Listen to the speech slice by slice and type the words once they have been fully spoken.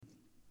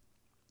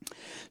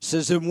It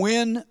says, and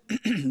when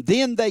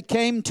then they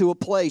came to a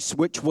place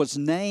which was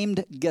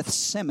named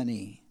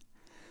Gethsemane.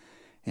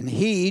 And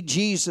he,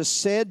 Jesus,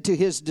 said to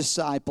his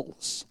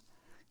disciples,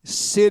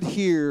 sit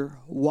here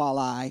while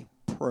I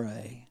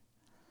pray.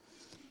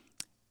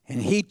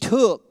 And he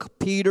took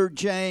Peter,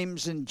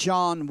 James, and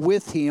John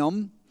with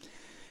him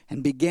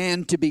and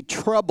began to be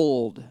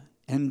troubled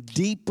and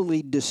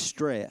deeply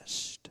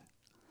distressed.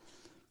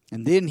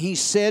 And then he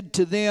said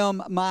to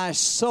them, my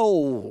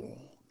soul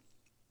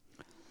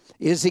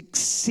is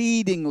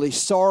exceedingly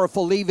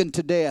sorrowful even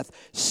to death.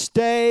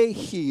 Stay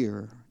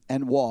here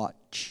and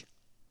watch.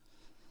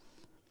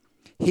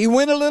 He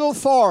went a little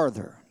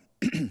farther,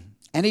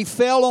 and he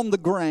fell on the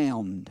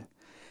ground,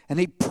 and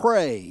he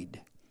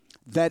prayed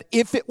that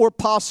if it were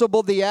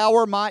possible, the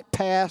hour might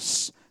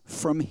pass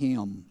from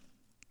him.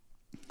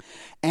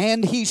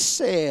 And he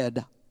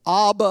said,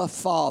 Abba,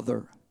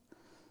 Father,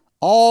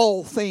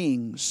 all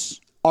things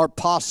are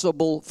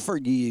possible for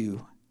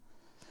you.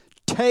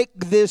 Take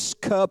this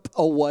cup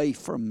away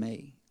from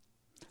me.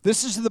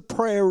 This is the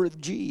prayer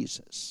of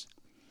Jesus.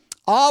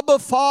 Abba,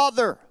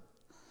 Father,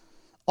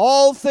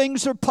 all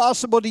things are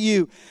possible to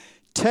you.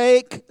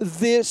 Take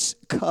this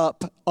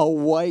cup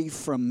away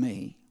from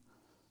me.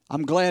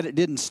 I'm glad it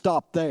didn't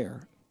stop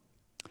there.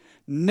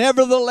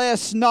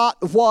 Nevertheless,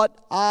 not what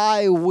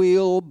I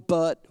will,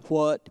 but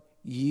what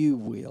you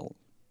will.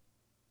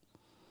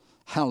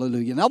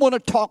 Hallelujah. And I want to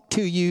talk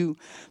to you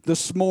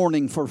this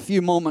morning for a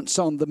few moments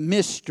on the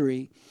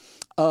mystery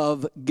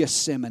of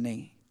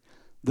Gethsemane.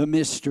 The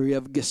mystery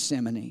of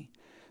Gethsemane.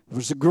 There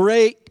was a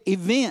great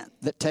event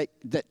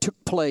that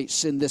took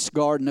place in this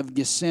Garden of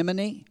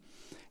Gethsemane.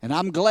 And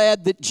I'm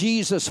glad that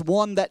Jesus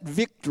won that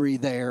victory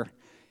there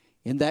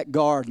in that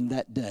garden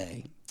that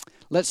day.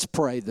 Let's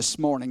pray this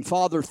morning.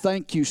 Father,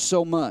 thank you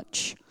so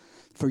much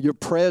for your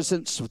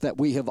presence that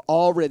we have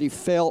already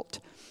felt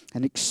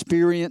and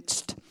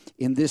experienced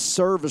in this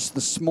service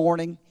this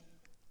morning.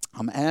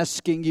 I'm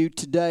asking you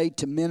today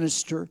to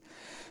minister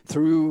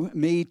through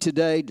me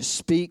today, to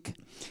speak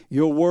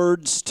your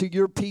words to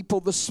your people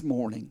this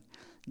morning.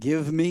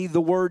 Give me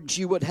the words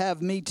you would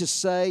have me to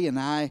say, and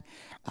I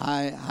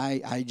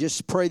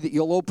just pray that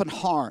you'll open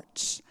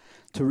hearts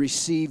to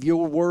receive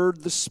your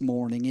word this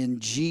morning in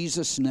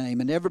Jesus' name.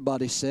 And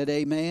everybody said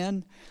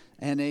amen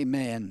and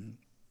amen.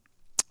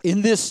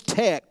 In this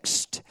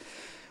text,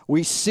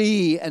 we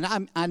see,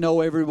 and I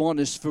know everyone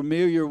is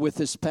familiar with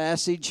this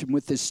passage and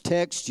with this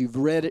text. You've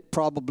read it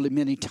probably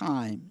many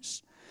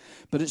times.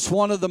 But it's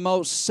one of the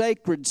most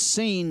sacred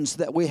scenes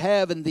that we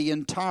have in the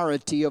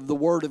entirety of the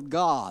Word of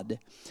God.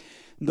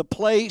 The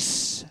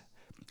place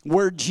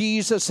where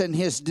Jesus and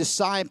his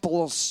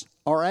disciples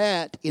are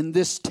at in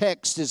this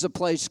text is a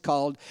place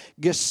called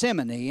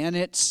Gethsemane, and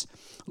it's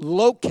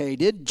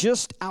located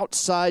just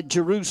outside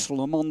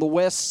Jerusalem on the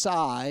west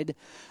side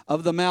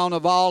of the Mount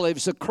of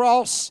Olives,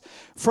 across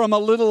from a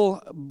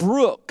little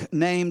brook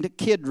named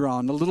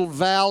Kidron, a little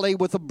valley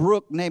with a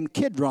brook named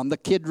Kidron, the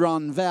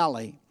Kidron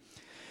Valley.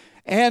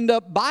 And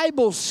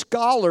Bible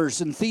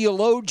scholars and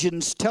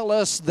theologians tell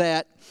us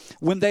that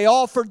when they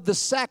offered the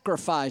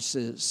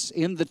sacrifices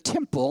in the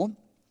temple,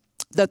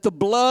 that the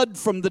blood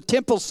from the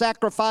temple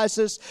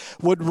sacrifices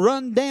would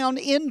run down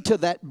into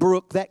that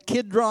brook, that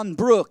Kidron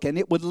brook, and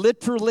it would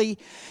literally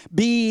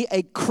be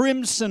a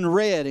crimson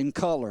red in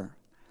color.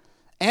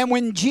 And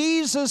when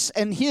Jesus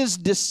and his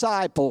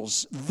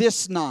disciples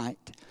this night,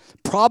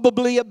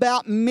 probably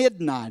about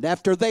midnight,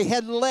 after they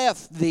had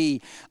left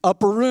the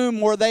upper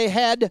room where they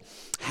had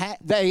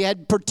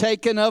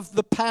partaken of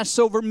the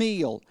Passover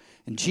meal,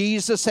 and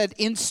Jesus had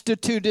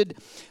instituted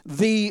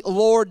the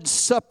Lord's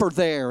Supper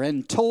there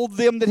and told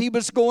them that he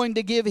was going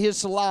to give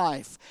his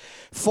life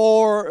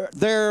for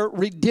their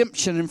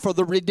redemption and for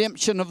the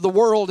redemption of the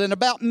world. And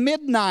about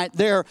midnight,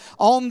 they're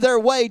on their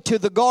way to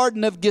the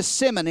Garden of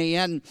Gethsemane,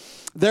 and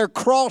they're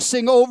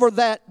crossing over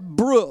that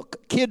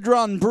brook,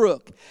 Kidron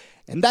Brook.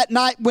 And that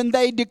night when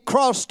they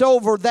crossed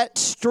over, that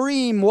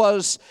stream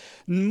was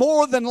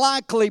more than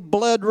likely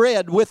blood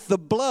red with the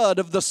blood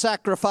of the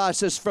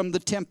sacrifices from the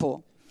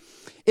temple.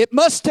 It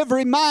must have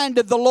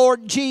reminded the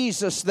Lord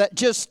Jesus that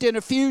just in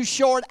a few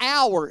short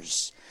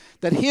hours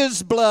that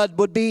his blood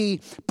would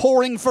be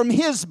pouring from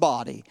his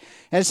body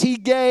as he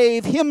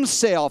gave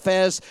himself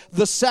as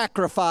the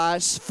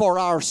sacrifice for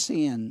our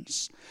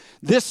sins.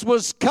 This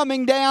was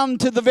coming down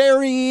to the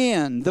very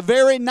end, the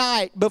very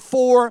night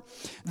before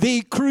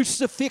the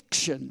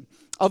crucifixion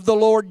of the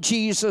Lord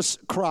Jesus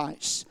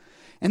Christ.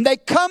 And they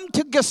come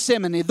to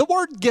Gethsemane. The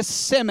word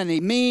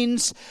Gethsemane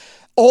means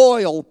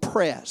oil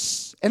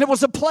press. And it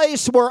was a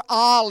place where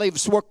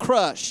olives were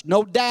crushed.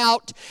 No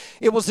doubt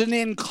it was an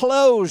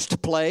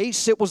enclosed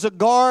place. It was a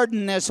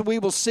garden, as we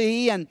will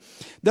see. And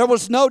there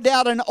was no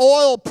doubt an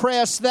oil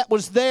press that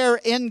was there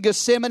in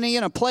Gethsemane,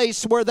 in a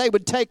place where they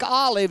would take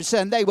olives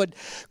and they would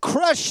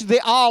crush the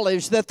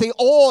olives, that the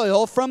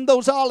oil from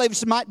those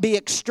olives might be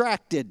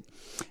extracted.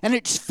 And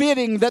it's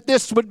fitting that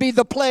this would be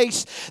the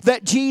place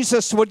that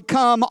Jesus would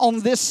come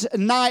on this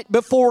night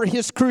before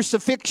his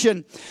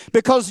crucifixion,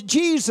 because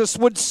Jesus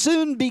would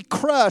soon be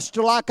crushed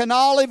like an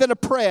olive in a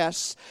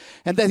press,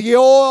 and that the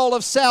oil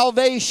of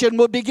salvation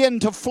would begin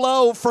to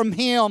flow from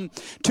him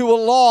to a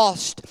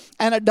lost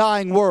and a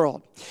dying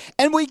world.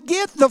 And we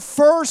get the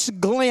first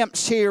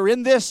glimpse here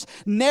in this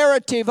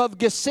narrative of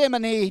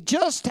Gethsemane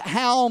just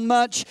how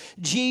much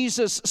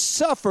Jesus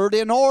suffered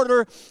in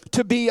order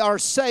to be our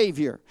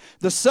Savior.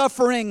 The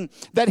suffering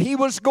that he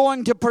was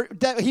going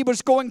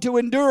to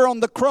endure on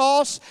the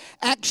cross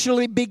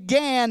actually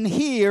began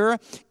here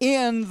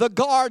in the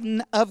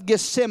Garden of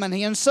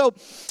Gethsemane. And so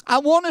I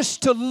want us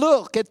to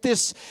look at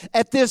this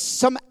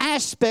some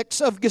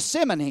aspects of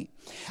Gethsemane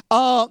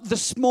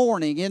this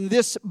morning in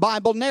this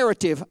Bible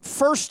narrative.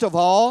 First of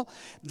all,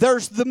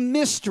 there's the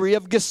mystery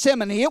of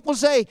Gethsemane. It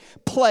was a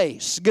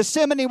place.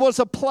 Gethsemane was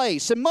a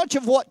place. And much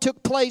of what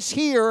took place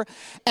here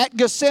at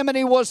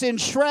Gethsemane was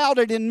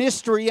enshrouded in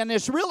mystery and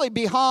is really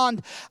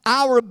beyond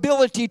our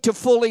ability to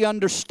fully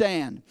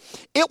understand.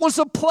 It was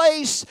a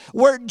place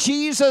where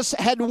Jesus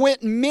had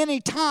went many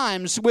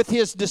times with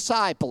his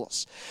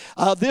disciples.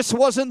 This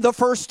wasn't the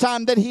first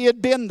time that he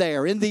had been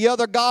there. In the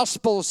other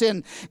Gospels,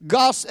 in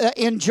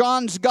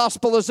John's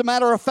Gospel, as a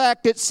matter of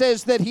fact, it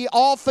says that he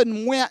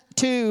often went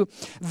to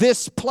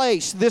this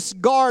place, this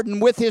garden,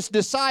 with his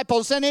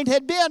disciples. And it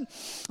had been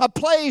a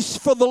place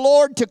for the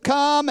Lord to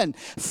come and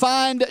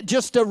find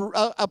just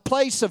a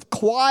place of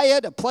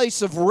quiet, a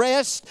place of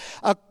rest,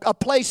 a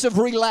place of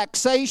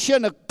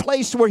relaxation, a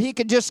place where he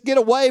could just get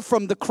away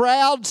from the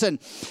crowds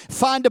and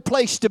find a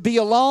place to be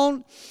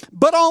alone.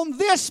 But on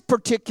this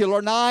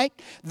particular night,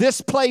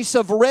 this place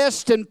of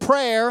rest and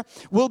prayer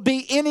will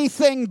be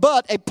anything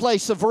but a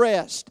place of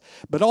rest.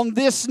 But on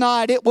this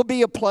night, it will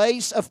be a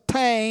place of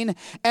pain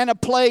and a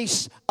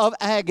place of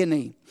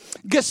agony.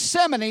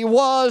 Gethsemane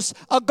was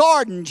a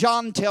garden.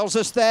 John tells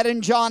us that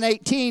in John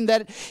 18,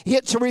 that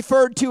it's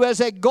referred to as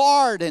a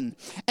garden.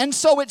 And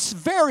so it's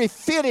very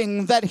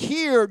fitting that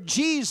here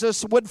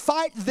Jesus would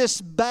fight this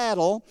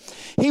battle.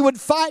 He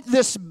would fight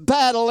this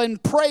battle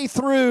and pray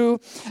through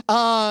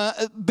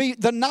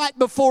the night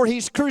before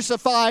he's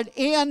crucified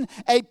in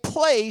a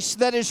place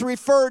that is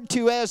referred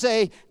to as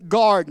a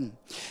garden.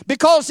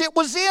 Because it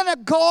was in a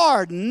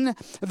garden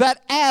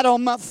that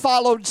Adam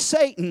followed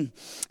Satan.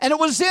 And it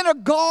was in a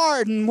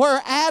garden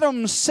where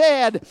Adam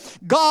said,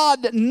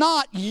 God,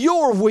 not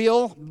your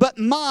will, but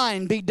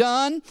mine be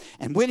done.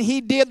 And when he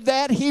did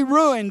that, he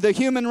ruined the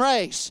human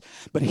race.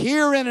 But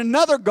here in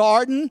another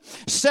garden,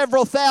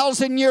 several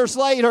thousand years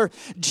later,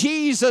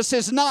 Jesus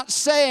is not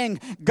saying,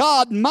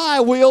 God, my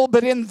will,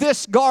 but in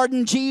this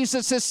garden,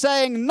 Jesus is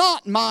saying,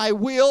 not my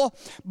will,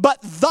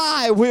 but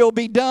thy will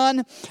be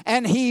done.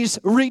 And he's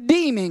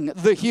redeeming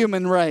the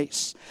human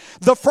race.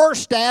 The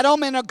first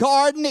Adam in a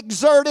garden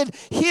exerted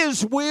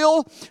his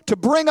will to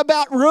bring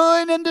about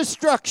ruin and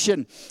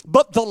destruction.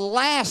 But the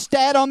last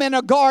Adam in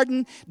a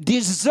garden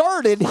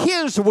deserted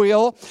his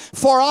will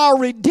for our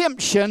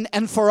redemption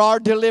and for our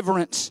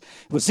deliverance.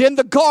 It was in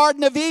the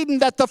Garden of Eden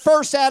that the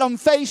first Adam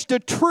faced a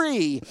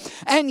tree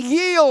and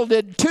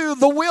yielded to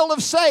the will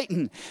of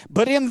Satan.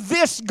 But in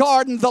this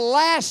garden, the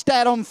last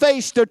Adam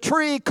faced a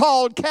tree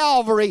called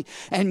Calvary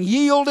and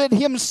yielded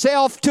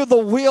himself to the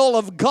will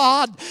of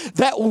God,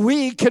 that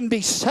we can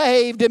be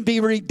saved and be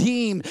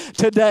redeemed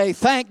today.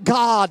 Thank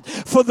God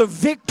for the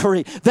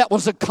victory that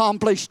was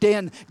accomplished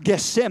in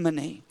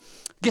Gethsemane.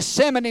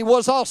 Gethsemane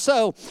was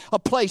also a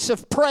place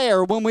of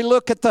prayer. When we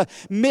look at the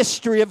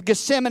mystery of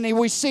Gethsemane,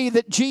 we see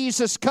that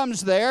Jesus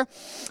comes there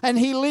and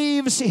he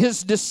leaves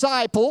his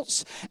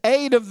disciples,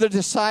 8 of the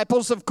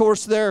disciples. Of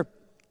course, there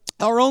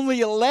are only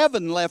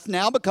 11 left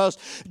now because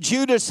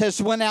Judas has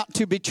went out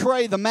to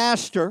betray the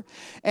master.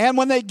 And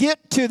when they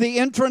get to the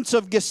entrance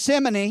of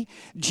Gethsemane,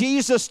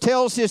 Jesus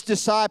tells his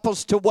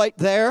disciples to wait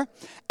there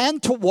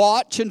and to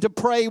watch and to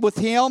pray with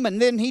him. And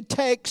then he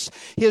takes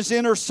his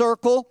inner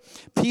circle,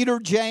 Peter,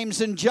 James,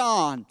 and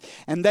John.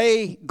 And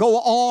they go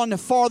on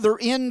farther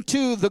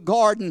into the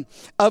Garden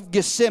of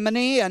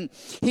Gethsemane. And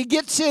he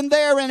gets in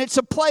there and it's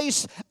a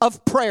place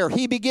of prayer.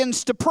 He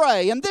begins to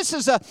pray. And this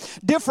is a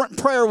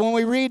different prayer. When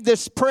we read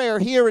this prayer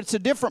here, it's a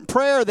different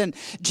prayer than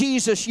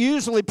Jesus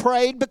usually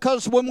prayed,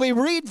 because when we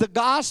read the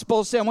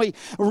Gospels and we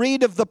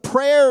read of the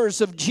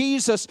prayers of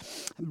Jesus,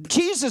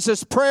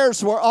 Jesus's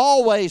prayers were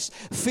always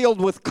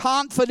filled with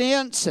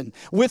confidence and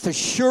with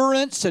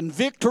assurance and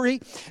victory.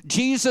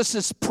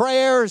 Jesus's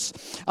prayers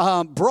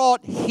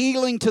brought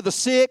healing to the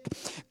sick,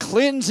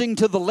 cleansing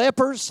to the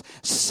lepers,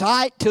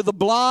 sight to the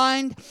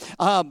blind.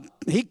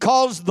 He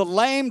caused the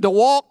lame to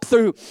walk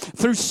through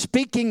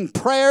speaking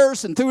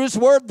prayers, and through his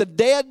word the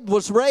dead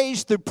was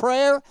raised through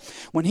prayer.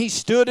 When he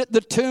stood at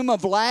the tomb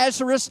of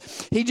Lazarus,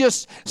 he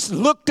just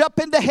looked up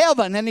into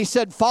heaven and he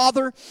said,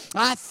 Father,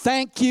 I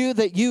thank you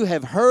that you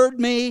have heard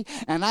me,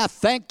 and I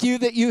thank you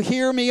that you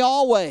hear me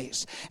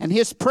always. And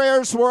his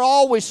prayers were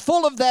always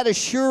full of that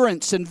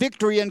assurance and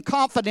victory and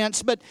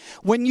confidence. But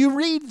when you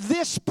read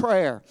this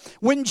prayer,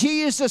 when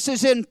Jesus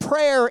is in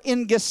prayer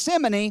in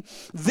Gethsemane,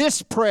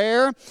 this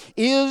prayer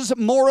is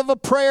more of a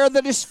prayer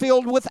that is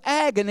filled with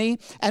agony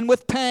and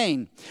with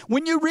pain.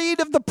 When you read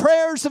of the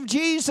prayers of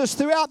Jesus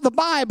throughout the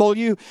Bible,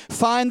 you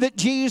find that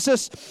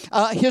Jesus,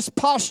 his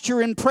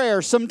posture in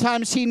prayer,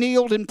 sometimes he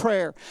kneeled in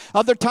prayer,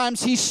 other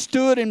times he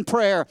stood in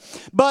prayer,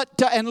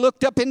 and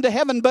looked up into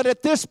heaven. But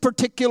at this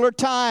particular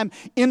time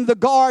in the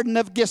Garden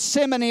of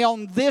Gethsemane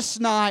on this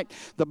night,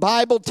 the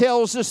Bible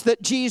tells us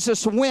that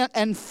Jesus went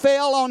and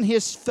fell on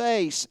his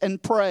face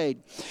and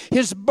prayed.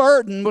 His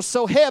burden was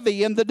so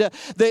heavy, and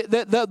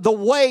the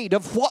weight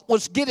of what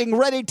was getting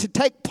ready to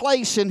take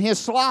place in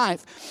his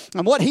life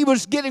and what he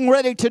was getting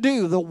ready to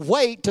do, the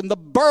weight and the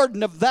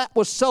burden of that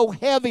was so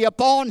heavy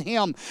upon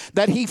him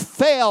that he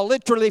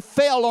literally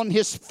fell on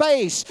his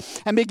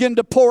face and began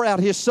to pour out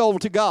his soul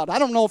to God. I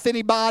don't know if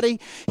anybody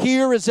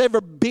here has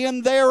ever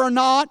been there or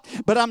not,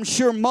 but I'm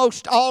sure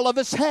most all of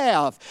us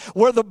have,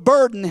 where the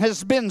burden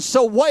has been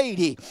so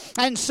weighty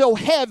and so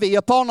heavy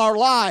upon our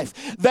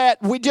life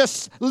that we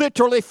just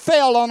literally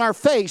fell on our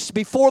face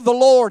before the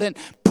Lord and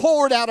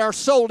poured out our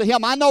soul to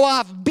him. I know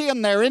I've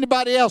been there.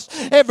 Anybody else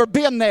ever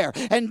been there?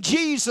 And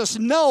Jesus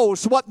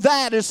knows what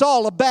that is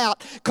all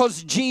about,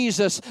 because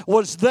Jesus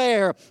was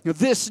there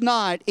this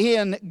night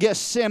in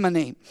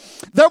Gethsemane.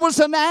 There was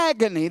an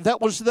agony that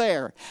was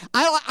there.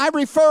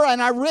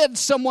 I read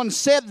someone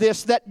said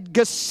this, that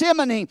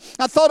Gethsemane,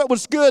 I thought it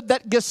was good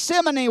that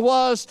Gethsemane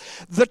was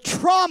the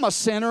trauma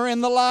center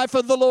in the life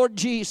of the Lord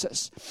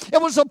Jesus.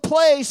 It was a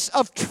place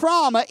of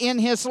trauma in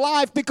his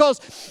life,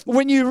 because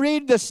when you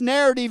read this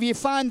narrative, you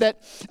find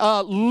that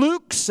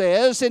Luke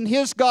says in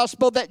his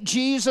gospel that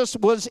Jesus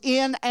was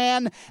in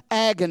an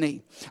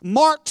agony.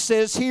 Mark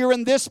says here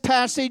in this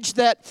passage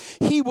that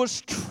he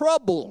was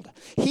troubled.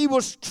 He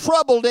was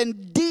troubled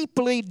and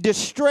deeply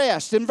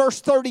distressed. In verse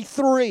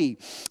 33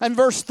 and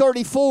verse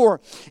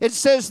 34, it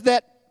says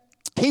that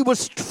he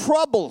was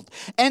troubled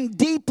and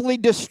deeply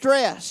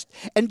distressed.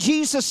 And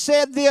Jesus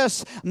said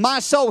this, my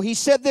soul, he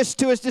said this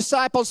to his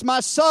disciples, my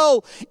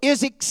soul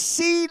is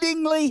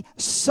exceedingly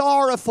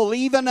sorrowful,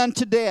 even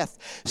unto death.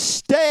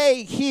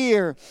 Stay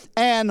here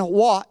and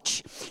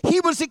watch. He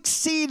was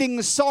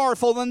exceedingly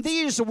sorrowful. And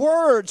these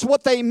words,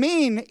 what they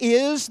mean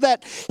is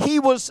that he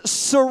was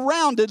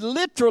surrounded,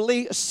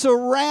 literally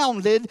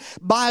surrounded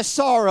by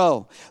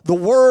sorrow. The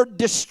word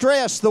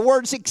distress, the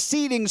words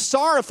exceeding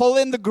sorrowful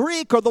in the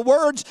Greek, or the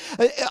words,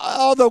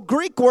 although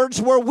Greek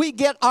words where we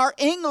get our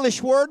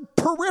English word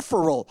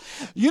peripheral.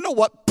 You know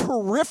what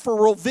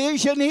peripheral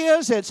vision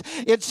is?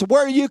 It's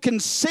where you can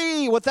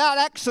see without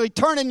actually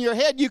turning your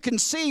head. You can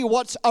see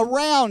what's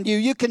around you.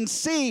 You can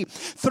see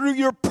through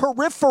your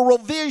peripheral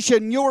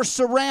vision your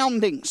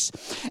surroundings.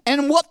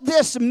 And what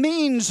this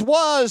means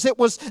was, it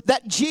was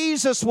that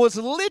Jesus was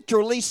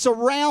literally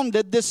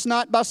surrounded this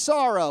night by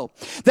sorrow.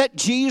 That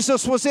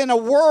Jesus was in a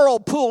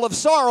whirlpool of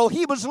sorrow.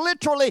 He was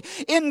literally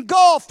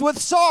engulfed with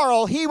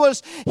sorrow. He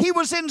was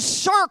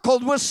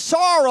encircled with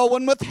sorrow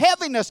and with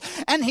heaviness,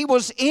 and he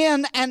was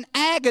in an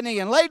agony.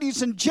 And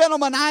ladies and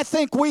gentlemen, I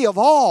think we have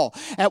all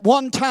at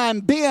one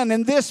time been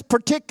in this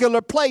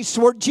particular place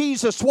where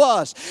Jesus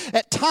was.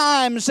 At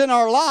times in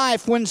our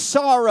life when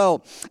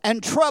sorrow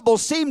and trouble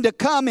seem to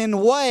come in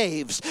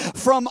waves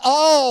from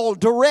all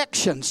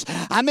directions.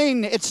 I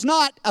mean, it's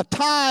not a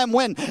time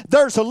when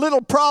there's a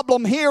little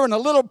problem here and a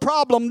little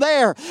problem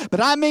there,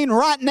 but I mean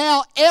right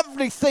now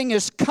everything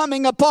is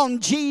coming upon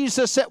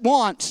Jesus at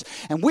once.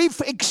 And we've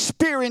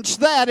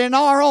experienced that in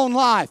our own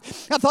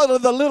life. I thought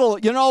of the little,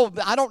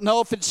 I don't know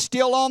if it's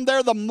still on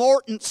there, the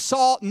Morton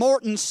salt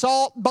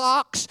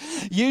box.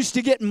 You used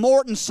to get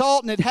Morton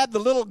salt, and it had the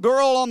little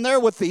girl on there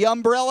with the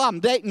umbrella. I'm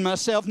dating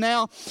myself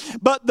now.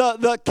 But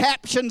the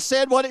caption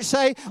said, what it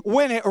say?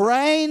 When it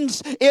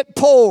rains, it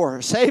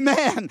pours.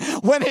 Amen.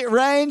 When it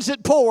rains,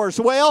 it pours.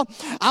 Well,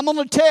 I'm going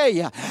to tell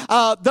you,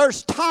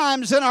 there's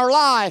times in our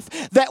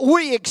life that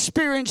we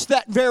experience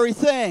that very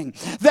thing.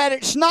 That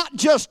it's not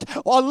just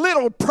a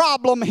little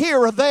problem here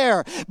or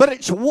there, but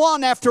it's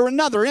one after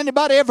another.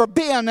 Anybody ever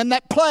been in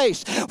that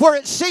place where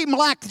it seemed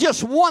like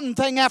just one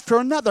thing after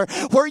another,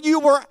 where you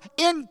were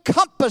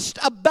encompassed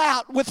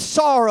about with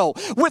sorrow,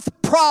 with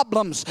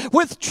problems,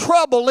 with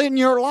trouble in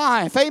your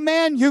life?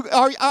 Amen. You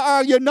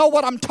know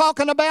what I'm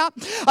talking about?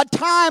 A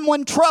time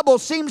when trouble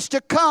seems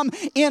to come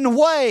in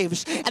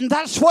waves, and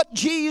that's what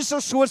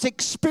Jesus was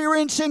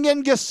experiencing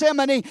in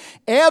Gethsemane.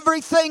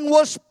 Everything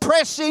was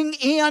pressing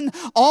in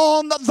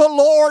on the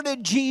Lord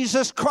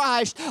Jesus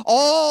Christ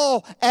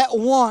all at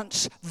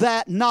once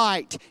that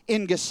night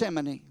in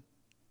Gethsemane.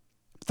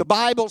 The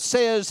Bible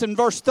says in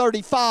verse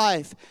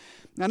 35,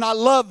 and I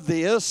love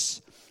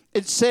this,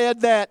 it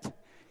said that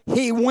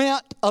he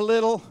went a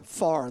little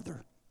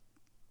farther.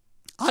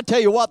 I tell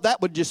you what,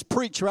 that would just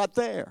preach right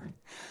there.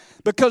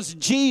 Because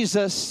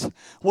Jesus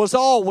was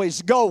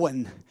always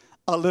going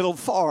a little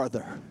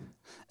farther.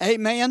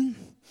 Amen.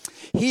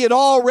 He had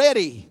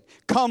already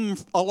come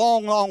a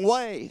long, long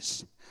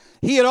ways.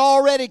 He had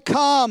already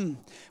come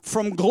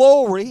from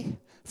glory,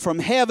 from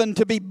heaven,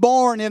 to be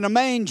born in a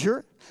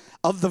manger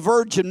of the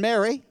Virgin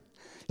Mary.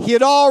 He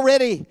had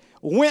already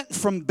went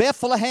from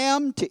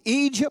Bethlehem to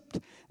Egypt,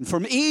 and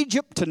from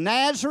Egypt to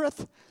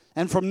Nazareth.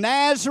 and from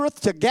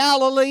Nazareth to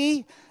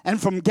Galilee,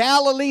 and from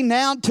Galilee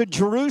now to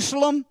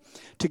Jerusalem,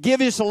 to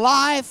give his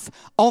life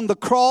on the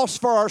cross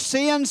for our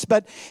sins.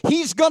 But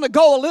he's going to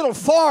go a little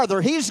farther.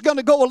 He's going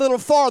to go a little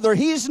farther.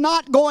 He's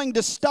not going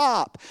to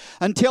stop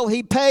until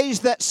he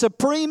pays that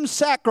supreme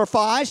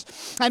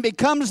sacrifice and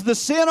becomes the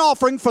sin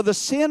offering for the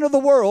sin of the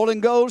world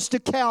and goes to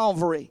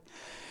Calvary.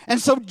 And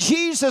so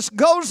Jesus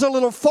goes a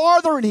little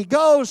farther, and he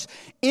goes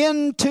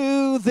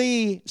into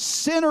the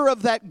center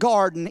of that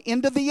garden,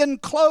 into the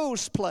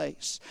enclosed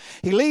place.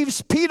 He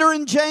leaves Peter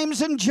and James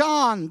and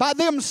John by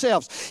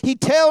themselves. He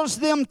tells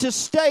them to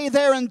stay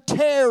there and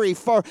tarry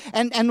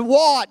and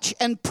watch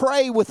and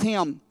pray with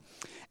him.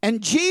 And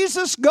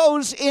Jesus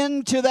goes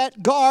into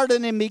that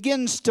garden and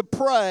begins to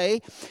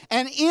pray.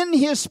 And in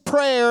his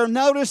prayer,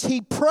 notice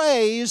he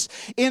prays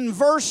in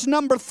verse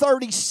number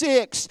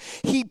 36.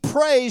 He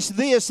prays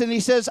this, and he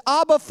says,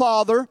 Abba,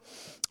 Father,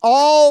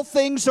 all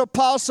things are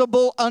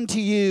possible unto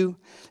you.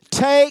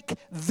 Take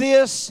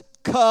this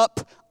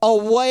cup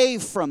away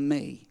from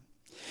me.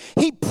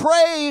 He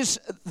prays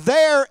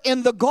there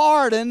in the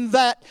garden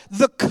that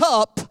the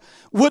cup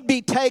would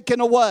be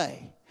taken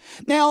away.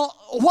 Now,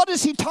 what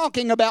is he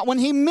talking about when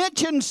he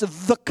mentions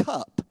the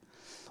cup?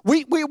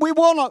 We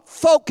want to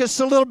focus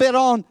a little bit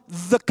on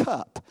the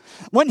cup.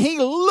 When he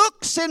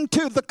looks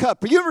into the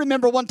cup, you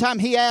remember one time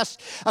he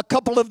asked a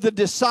couple of the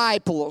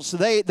disciples,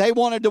 they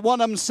wanted one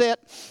of them sit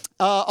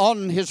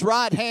on his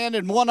right hand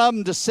and one of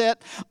them to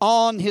sit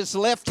on his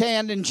left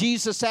hand. And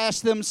Jesus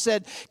asked them,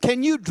 said,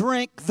 can you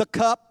drink the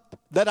cup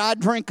that I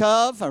drink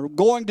of, or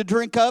going to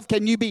drink of?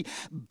 Can you be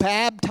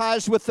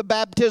baptized with the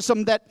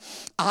baptism that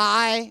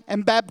I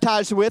am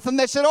baptized with? And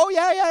they said, oh,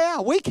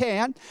 yeah, we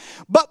can.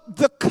 But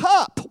the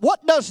cup,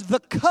 what does the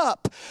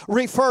cup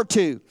refer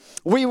to?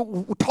 We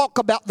talk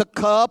about the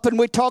cup, and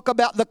we talk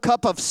about the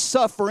cup of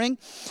suffering.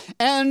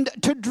 And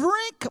to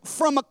drink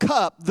from a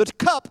cup, the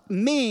cup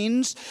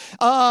means,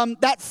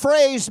 that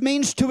phrase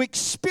means to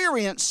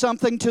experience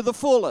something to the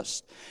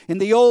fullest. In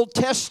the Old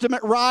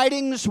Testament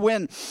writings,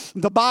 when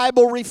the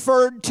Bible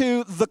referred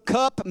to the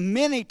cup,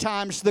 many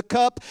times the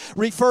cup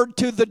referred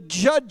to the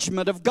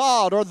judgment of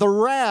God or the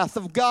wrath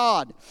of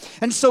God.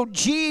 And so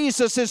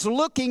Jesus is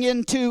looking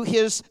into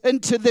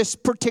this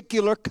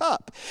particular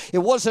cup. It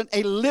wasn't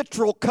a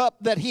literal cup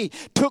that he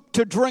took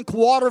to drink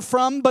water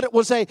from, but it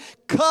was a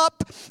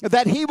cup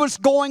that he was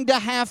going to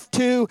have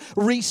to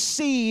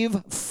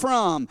receive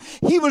from.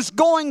 He was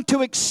going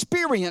to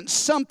experience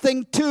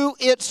something to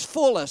its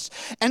fullest.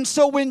 And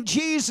so when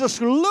Jesus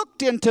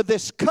looked into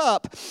this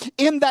cup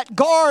in that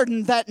garden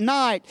that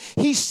night,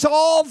 he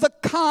saw the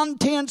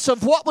contents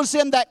of what was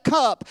in that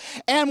cup.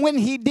 And when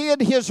he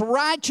did, his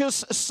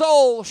righteous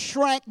soul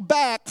shrank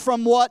back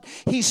from what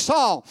he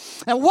saw.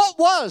 And what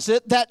was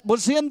it that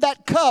was in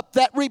that cup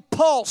that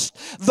repulsed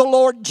the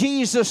Lord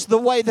Jesus the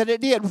way that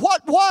it did?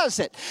 What was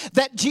it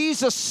that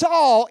Jesus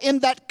saw in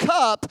that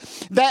cup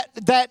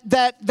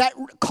that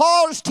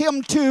caused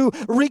him to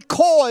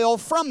recoil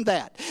from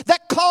that?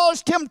 That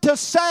caused him to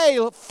say,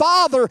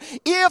 Father,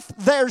 if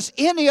there's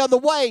any other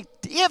way,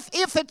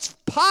 if it's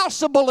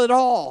possible at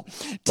all,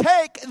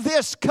 take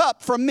this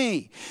cup from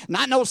me. And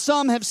I know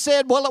some have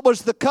said, well, it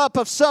was the cup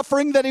of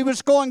suffering that he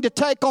was going to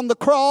take on the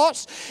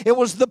cross. It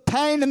was the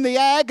pain and the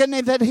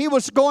agony that he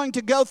was going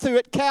to go through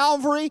at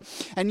Calvary.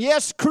 And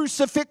yes,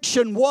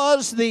 crucifixion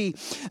was the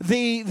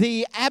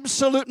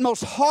absolute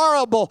most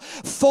horrible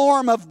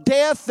form of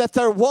death that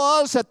there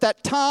was at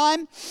that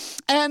time.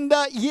 And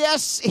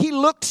yes, he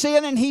looks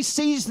in and he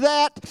sees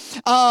that.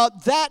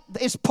 That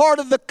is part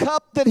of the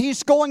cup that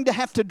he's going to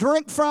have to drink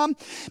from.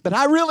 But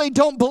I really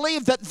don't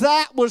believe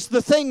that was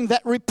the thing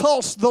that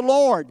repulsed the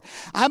Lord.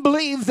 I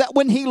believe that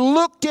when he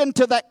looked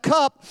into that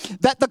cup,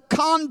 that the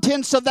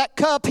contents of that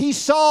cup, he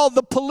saw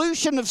the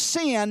pollution of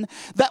sin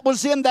that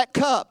was in that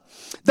cup.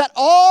 That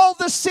all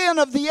the sin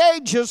of the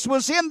ages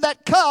was in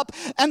that cup,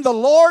 and the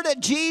Lord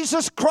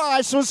Jesus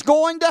Christ was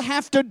going to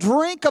have to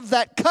drink of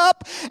that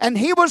cup, and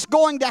he was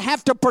going to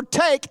have to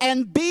partake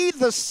and be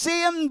the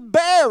sin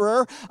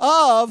bearer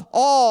of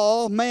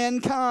all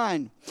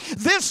mankind.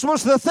 This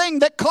was the thing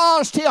that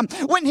caused him,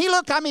 when he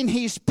looked,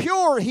 he's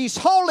pure, he's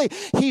holy,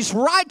 he's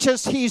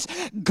righteous, he's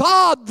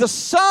God the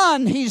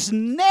Son, he's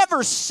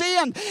never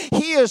sinned,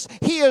 he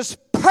is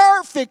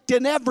perfect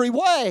in every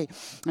way.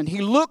 And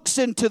he looks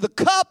into the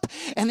cup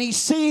and he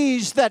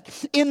sees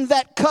that in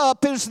that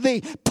cup is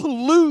the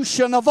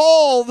pollution of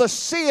all the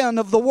sin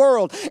of the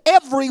world.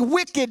 Every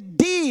wicked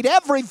deed,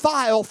 every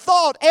vile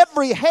thought,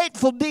 every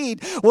hateful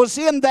deed was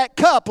in that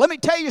cup. Let me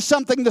tell you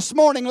something this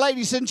morning,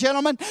 ladies and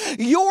gentlemen.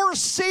 Your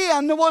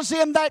sin was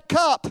in that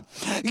cup.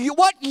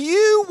 What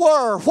you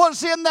were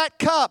was in that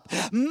cup.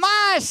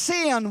 My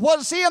sin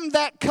was in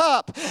that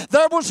cup.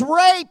 There was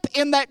rape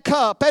in that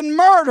cup, and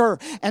murder,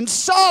 and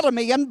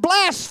sodomy, and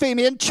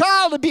blasphemy, and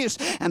child abuse,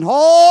 and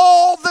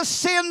all the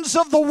sins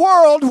of the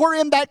world were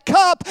in that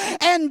cup,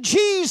 and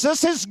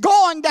Jesus is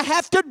going to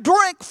have to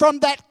drink from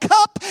that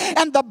cup.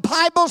 And the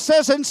Bible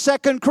says in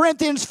 2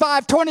 Corinthians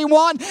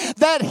 5:21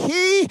 that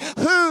he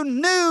who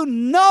knew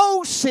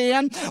no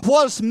sin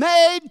was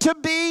made to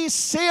be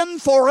sin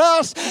for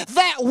us,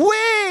 that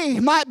we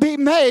might be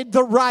made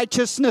the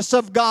righteousness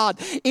of God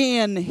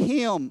in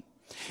him.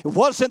 It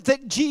wasn't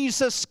that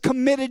Jesus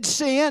committed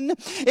sin.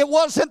 It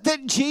wasn't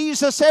that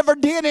Jesus ever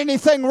did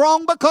anything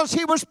wrong, because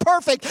he was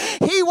perfect.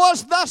 He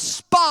was the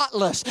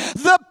spotless,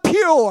 the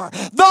pure,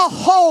 the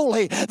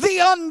holy, the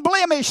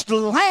unblemished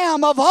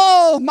Lamb of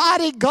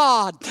Almighty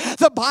God.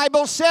 The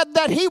Bible said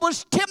that he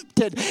was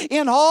tempted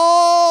in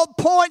all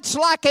points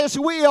like as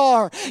we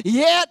are,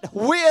 yet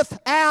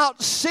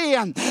without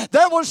sin.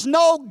 There was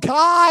no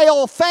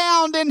guile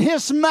found in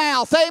his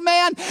mouth.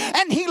 Amen.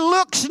 And he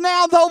looks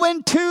now, though,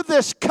 into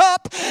this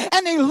cup,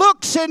 and he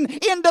looks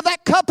into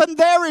that cup, and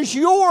there is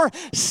your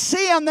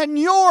sin and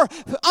your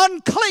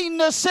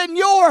uncleanness and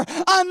your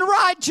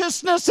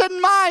unrighteousness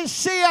and my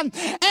sin.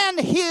 And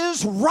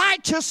his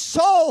righteous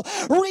soul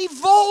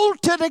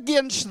revolted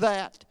against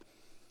that.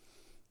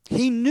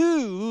 He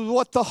knew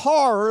what the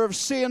horror of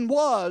sin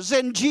was,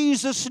 and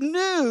Jesus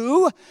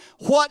knew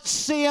what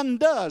sin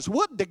does.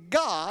 Would to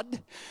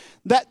God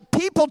that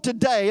people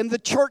today in the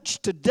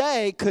church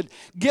today could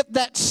get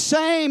that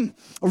same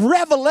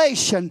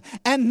revelation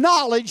and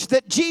knowledge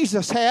that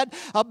Jesus had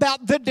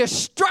about the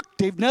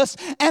destructiveness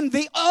and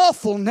the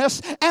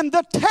awfulness and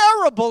the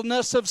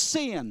terribleness of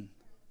sin.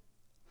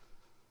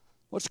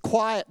 What's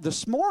quiet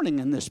this morning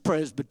in this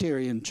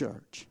Presbyterian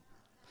church?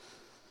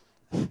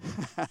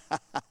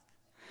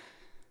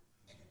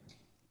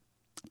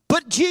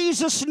 But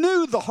Jesus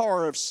knew the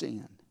horror of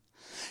sin.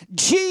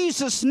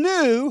 Jesus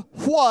knew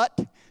what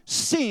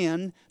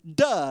sin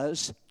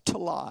does to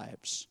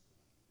lives.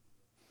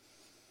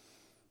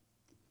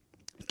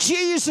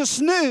 Jesus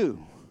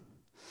knew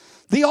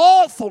the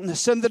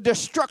awfulness and the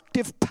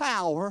destructive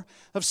power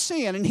of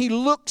sin. And he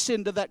looks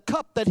into that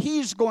cup that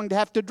he's going to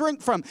have to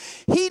drink from.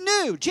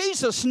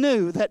 Jesus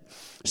knew that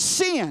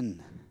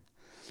sin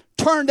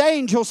turned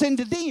angels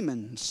into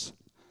demons,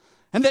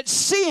 and that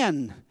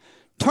sin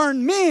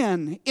turned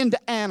men into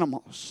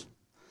animals.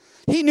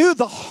 He knew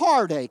the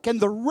heartache and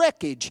the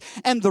wreckage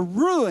and the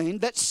ruin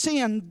that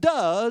sin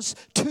does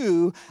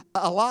to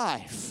a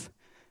life,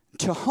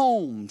 to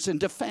homes and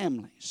to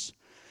families.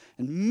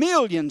 And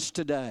millions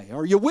today,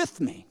 are you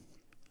with me?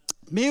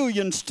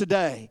 Millions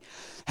today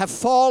have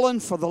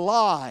fallen for the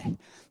lie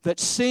that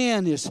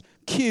sin is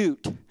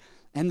cute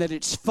and that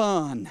it's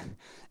fun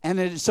and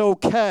that it's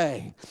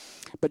okay.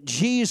 But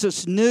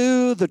Jesus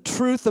knew the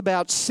truth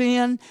about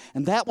sin,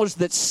 and that was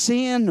that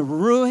sin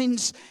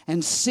ruins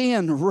and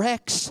sin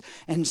wrecks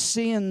and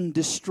sin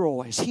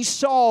destroys. He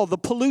saw the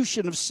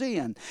pollution of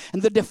sin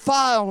and the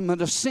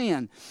defilement of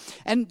sin.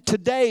 And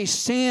today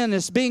sin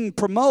is being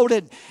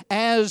promoted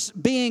as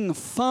being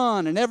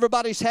fun, and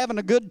everybody's having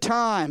a good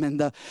time.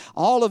 And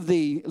all of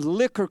the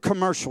liquor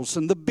commercials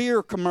and the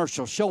beer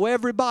commercials show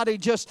everybody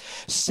just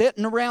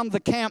sitting around the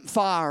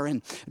campfire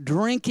and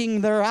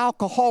drinking their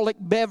alcoholic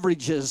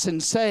beverages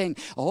and saying,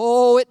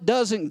 oh, it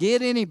doesn't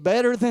get any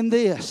better than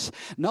this.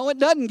 No, it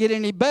doesn't get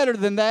any better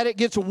than that. It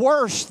gets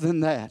worse than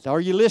that. Are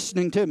you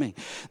listening to me?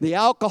 The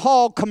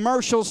alcohol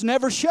commercials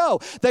never show.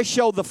 They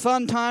show the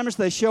fun times.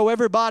 They show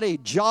everybody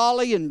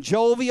jolly and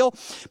jovial,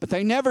 but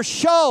they never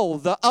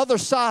show the other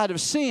side of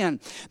sin.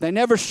 They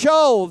never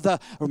show the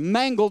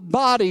mangled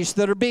bodies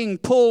that are being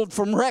pulled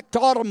from wrecked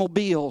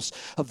automobiles,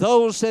 of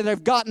those that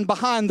have gotten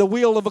behind the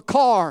wheel of a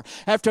car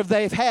after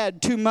they've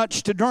had too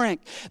much to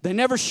drink. They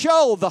never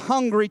show the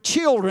hungry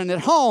children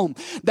at home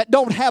that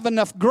don't have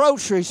enough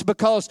groceries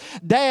because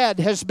dad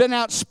has been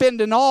out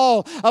spending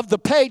all of the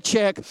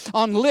paycheck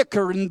on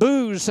liquor and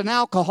booze and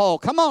alcohol.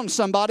 Come on,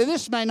 somebody.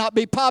 This may not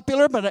be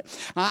popular, but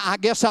I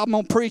guess I'm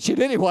going to preach it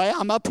anyway.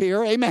 I'm up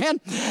here. Amen.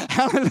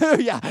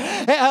 Hallelujah.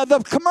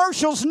 The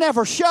commercials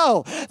never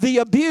show the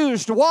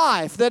abused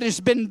wife that has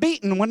been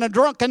beaten when a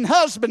drunken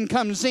husband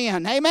comes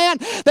in. Amen.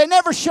 They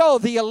never show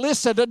the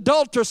illicit,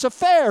 adulterous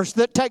affairs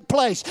that take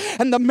place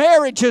and the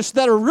marriages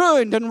that are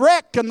ruined and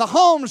wrecked and the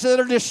homes that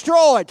are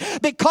destroyed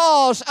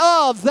because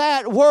of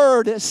that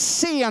word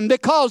sin,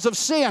 because of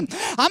sin.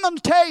 I'm going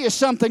to tell you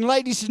something,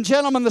 ladies and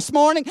gentlemen, this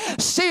morning.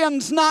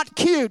 Sin's not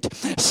cute.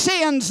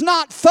 Sin's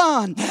not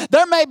fun.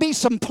 There may be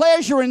some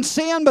pleasure in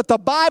sin, but the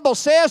Bible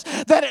says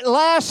that it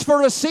lasts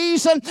for a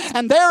season,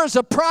 and there is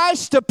a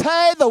price to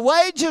pay. The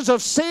wages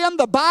of sin,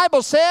 the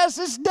Bible says,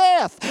 is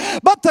death.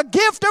 But the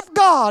gift of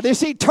God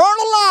is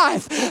eternal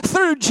life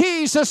through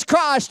Jesus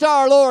Christ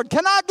our Lord.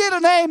 Can I get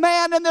an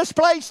amen in this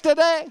place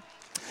today?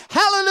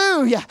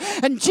 Hallelujah.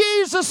 And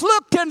Jesus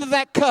looked into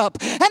that cup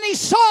and he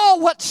saw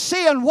what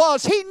sin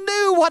was. He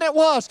knew what it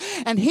was.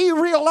 And he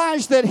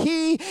realized that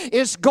he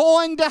is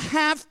going to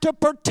have to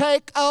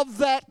partake of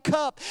that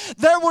cup.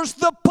 There was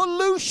the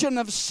pollution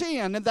of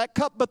sin in that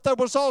cup, but there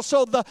was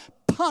also the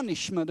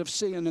punishment of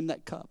sin in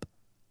that cup.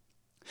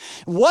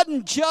 It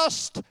wasn't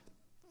just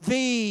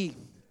the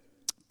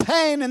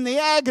pain and the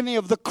agony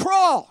of the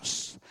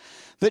cross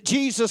that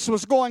Jesus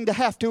was going to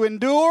have to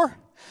endure,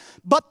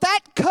 but that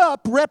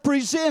cup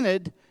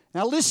represented,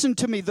 now listen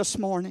to me this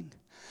morning,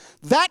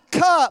 that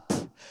cup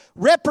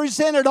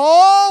represented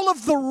all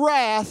of the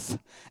wrath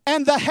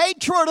and the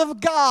hatred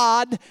of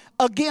God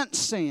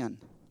against sin.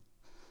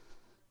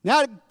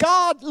 Now,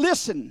 God,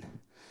 listen,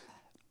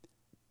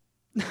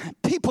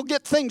 people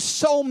get things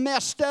so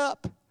messed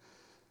up.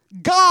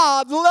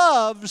 God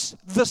loves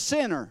the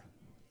sinner.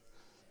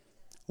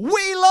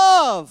 We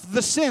love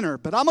the sinner,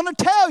 but I'm going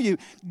to tell you,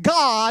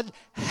 God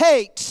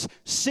hates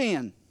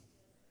sin.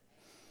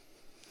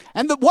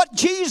 And what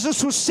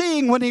Jesus was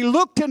seeing when he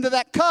looked into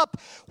that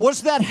cup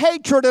was that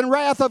hatred and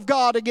wrath of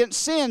God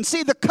against sin.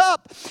 See, the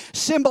cup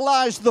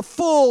symbolized the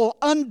full,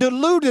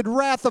 undiluted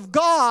wrath of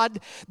God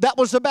that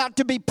was about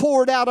to be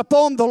poured out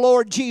upon the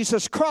Lord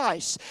Jesus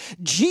Christ.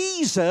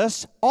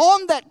 Jesus,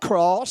 on that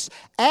cross,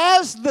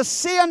 as the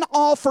sin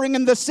offering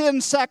and the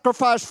sin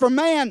sacrifice for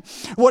man,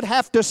 would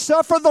have to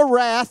suffer the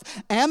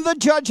wrath and the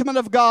judgment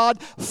of God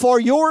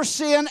for your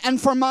sin and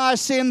for my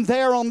sin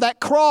there on that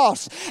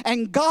cross.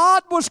 And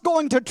God was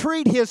going to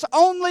treat his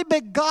only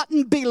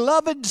begotten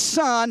beloved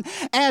Son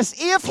as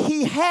if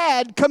he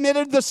had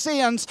committed the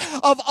sins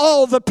of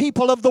all the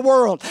people of the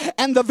world.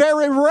 And the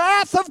very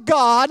wrath of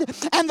God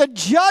and the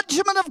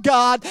judgment of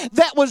God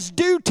that was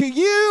due to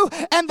you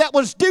and that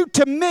was due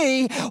to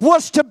me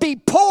was to be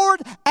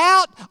poured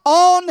out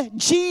on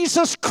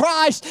Jesus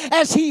Christ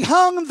as he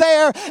hung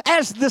there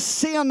as the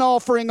sin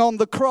offering on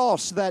the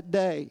cross that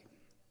day.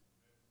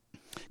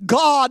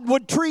 God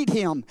would treat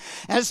him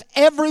as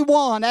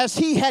everyone, as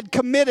he had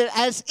committed,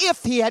 as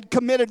if he had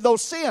committed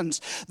those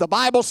sins. The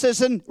Bible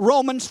says in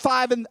Romans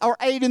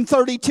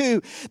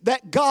 8:32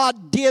 that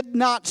God did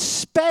not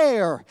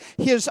spare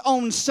his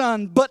own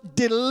Son, but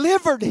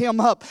delivered him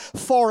up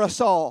for us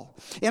all.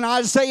 In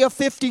Isaiah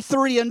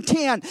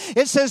 53:10,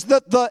 it says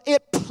that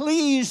it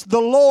pleased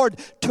the Lord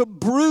to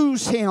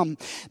bruise him.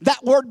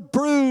 That word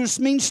bruise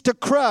means to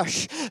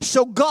crush.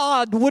 So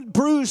God would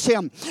bruise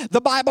him.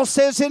 The Bible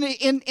says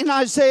in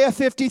Isaiah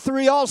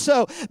 53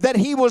 also that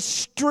he was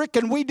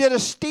stricken. We did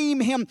esteem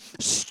him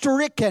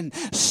stricken,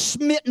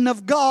 smitten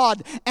of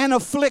God, and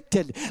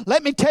afflicted.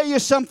 Let me tell you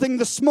something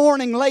this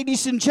morning,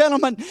 ladies and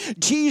gentlemen.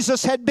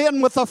 Jesus had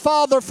been with the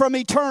Father from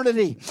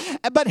eternity,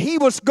 but he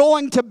was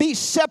going to be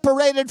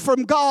separated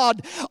from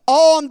God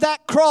on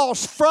that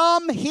cross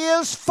from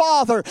his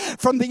Father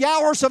from the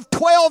hours of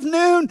 12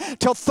 noon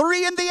till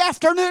 3 in the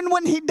afternoon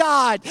when he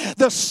died.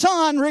 The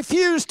sun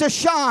refused to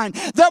shine.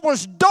 There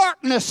was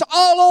darkness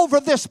all over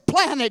this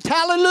planet.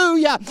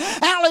 Hallelujah.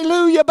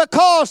 Hallelujah.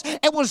 Because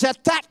it was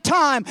at that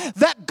time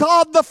that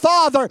God the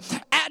Father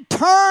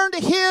turned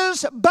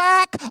his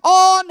back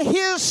on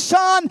his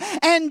Son,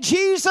 and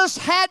Jesus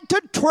had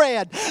to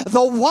tread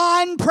the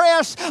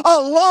winepress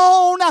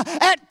alone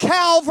at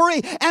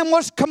Calvary and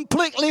was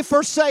completely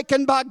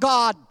forsaken by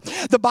God.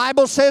 The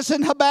Bible says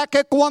in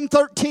Habakkuk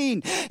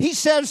 1:13, he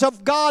says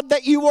of God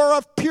that you are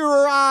of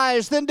purer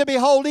eyes than to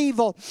behold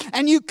evil,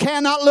 and you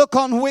cannot look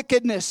on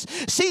wickedness.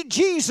 See,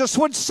 Jesus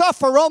would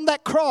suffer on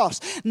that cross,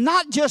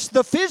 not just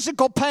the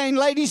physical pain,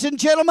 ladies and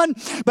gentlemen,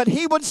 but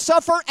he would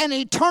suffer an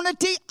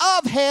eternity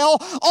of hell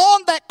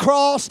on that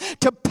cross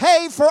to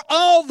pay for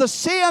all the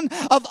sin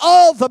of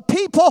all the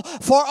people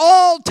for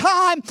all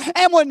time.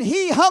 And when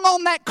he hung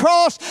on that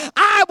cross,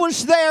 I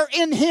was there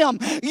in him.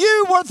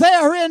 You were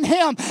there in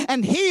him.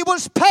 And he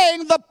was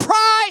paying the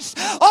price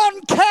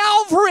on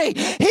Calvary.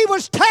 He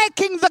was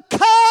taking the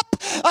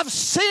cup of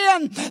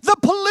sin, the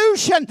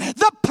pollution,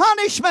 the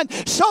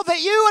punishment, so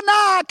that you and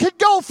I could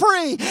go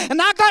free.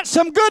 And I got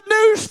some good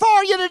news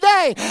for you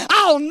today.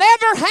 I'll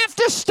never have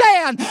to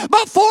stand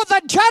before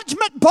the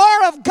judgment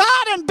bar of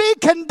God and be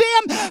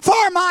condemned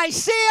for my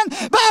sin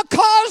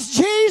because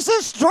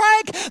Jesus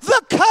drank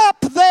the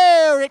cup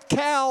there at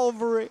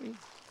Calvary.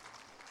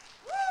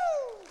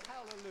 Woo!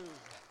 Hallelujah.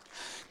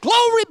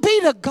 Glory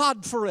be to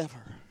God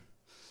forever.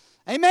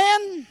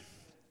 Amen.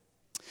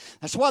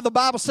 That's why the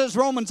Bible says,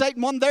 Romans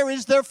 8:1, there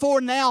is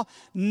therefore now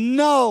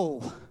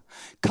no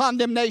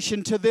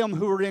condemnation to them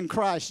who are in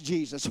Christ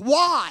Jesus.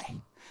 Why?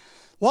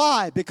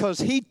 Why? Because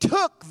he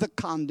took the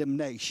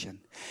condemnation.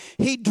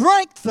 He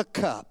drank the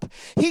cup.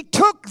 He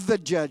took the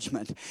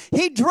judgment.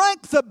 He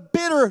drank the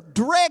bitter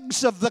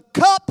dregs of the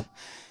cup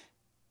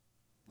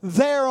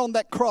there on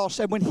that cross.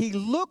 And when he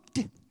looked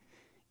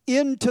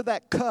into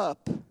that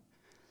cup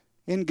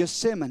in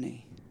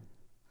Gethsemane,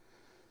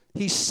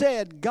 he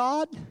said,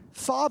 God,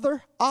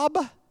 Father,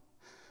 Abba,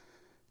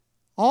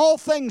 all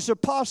things are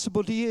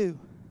possible to you.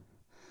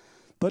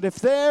 But if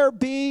there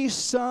be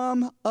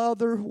some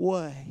other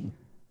way,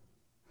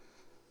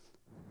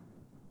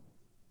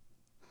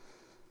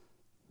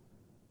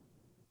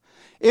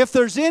 if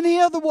there's any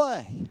other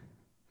way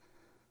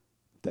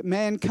that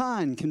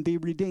mankind can be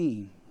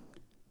redeemed,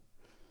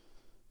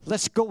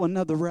 let's go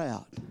another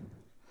route.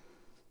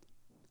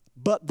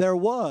 But there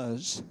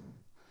was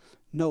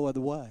no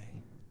other way.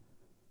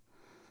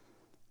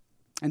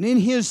 And in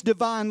His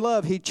divine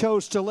love, He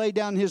chose to lay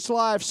down His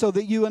life so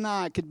that you and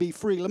I could be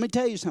free. Let me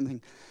tell you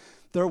something.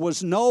 There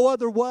was no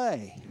other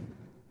way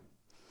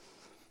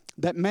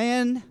that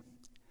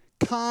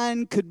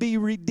mankind could be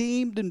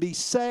redeemed and be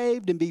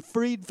saved and be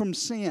freed from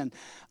sin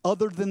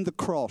other than the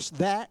cross.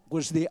 That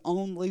was the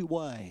only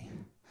way.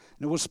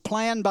 And it was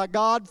planned by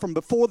God from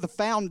before the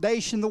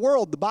foundation of the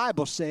world, the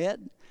Bible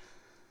said.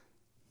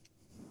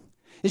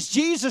 Is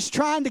Jesus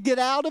trying to get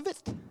out of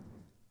it?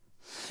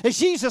 Is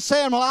Jesus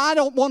saying, well, I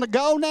don't want to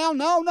go now?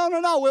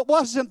 No. It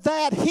wasn't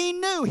that. He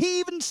knew. He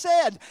even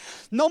said,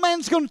 no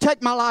man's going to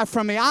take my life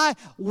from me. I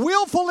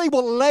willfully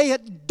will lay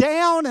it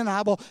down and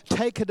I will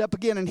take it up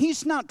again. And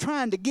He's not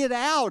trying to get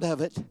out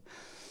of it.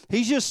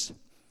 He's just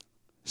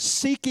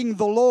seeking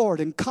the Lord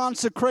and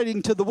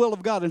consecrating to the will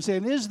of God and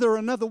saying, is there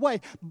another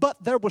way?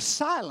 But there was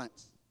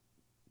silence.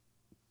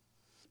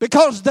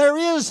 Because there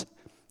is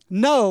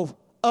no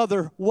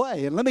other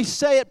way. And let me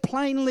say it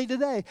plainly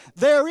today.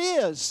 There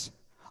is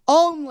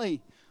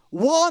only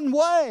one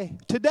way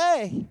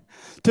today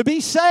to be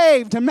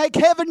saved and make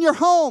heaven your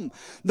home.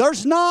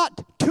 There's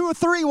not 2 or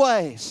 3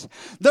 ways.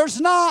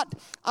 There's not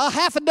a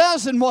half a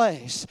dozen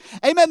ways.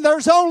 Amen.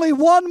 There's only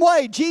one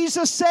way.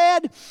 Jesus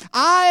said,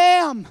 I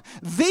am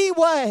the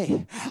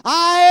way.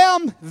 I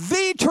am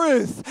the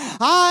truth.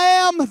 I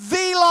am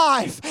the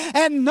life.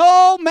 And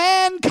no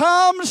man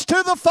comes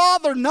to the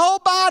Father.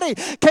 Nobody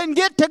can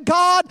get to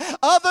God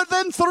other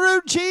than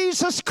through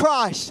Jesus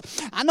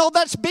Christ. I know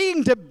that's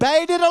being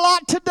debated a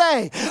lot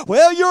today.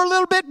 Well, you're a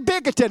little bit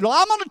bigoted. Well,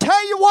 I'm going to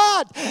tell you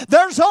what.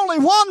 There's only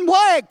one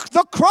way.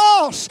 The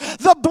cross,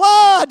 the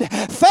blood,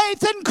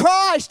 faith in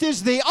Christ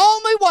is the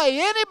only way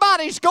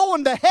anybody's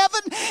going to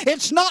heaven.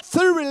 It's not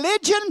through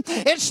religion.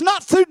 It's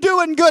not through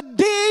doing good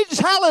deeds.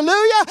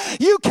 Hallelujah.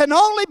 You can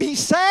only be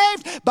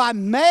saved by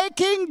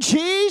making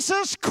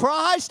Jesus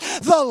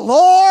Christ the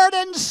Lord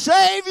and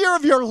Savior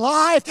of your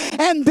life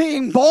and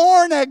being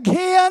born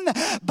again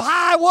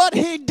by what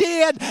He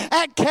did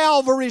at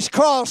Calvary's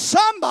cross.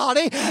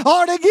 Somebody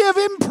ought to give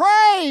Him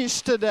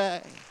praise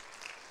today.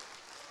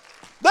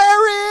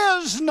 There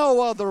is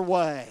no other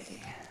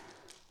way.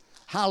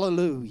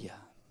 Hallelujah.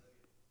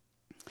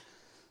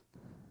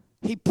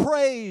 He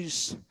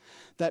prays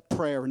that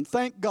prayer, and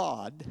thank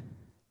God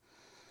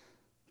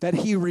that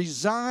he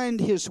resigned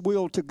his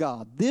will to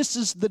God. This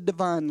is the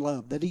divine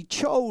love, that he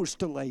chose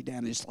to lay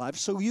down his life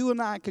so you and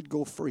I could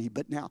go free.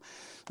 But now,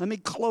 let me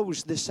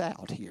close this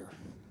out here.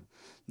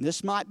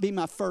 This might be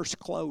my first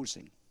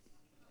closing.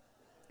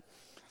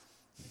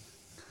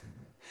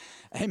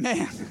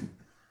 Amen.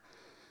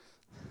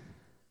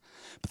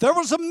 But there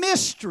was a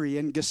mystery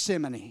in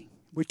Gethsemane.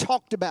 We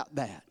talked about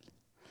that.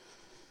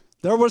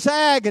 There was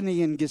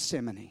agony in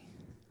Gethsemane.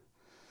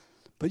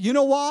 But you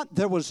know what?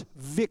 There was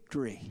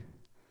victory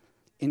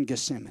in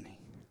Gethsemane.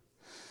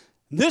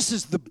 This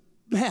is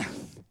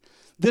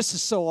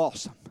so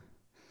awesome.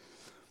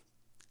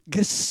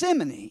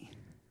 Gethsemane,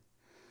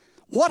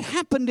 what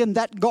happened in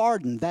that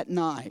garden that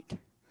night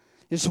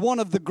is one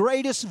of the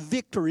greatest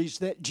victories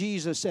that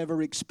Jesus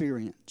ever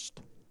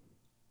experienced.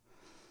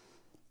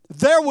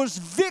 There was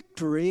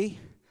victory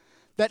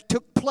that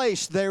took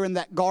place there in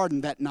that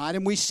garden that night.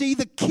 And we see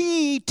the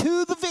key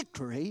to the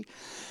victory,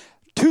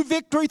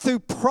 through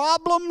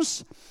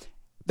problems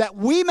that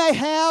we may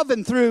have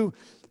and through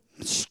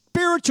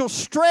spiritual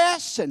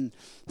stress and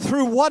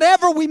through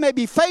whatever we may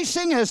be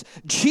facing, as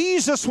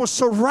Jesus was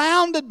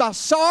surrounded by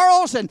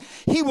sorrows and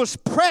he was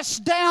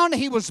pressed down,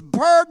 he was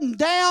burdened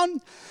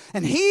down,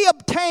 and he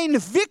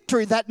obtained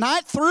victory that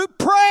night through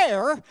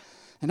prayer.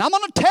 And I'm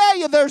going to tell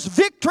you, there's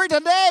victory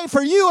today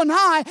for you and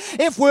I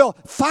if we'll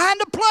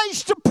find a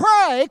place to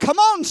pray. Come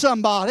on,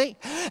 somebody.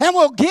 And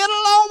we'll get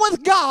along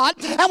with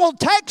God and we'll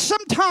take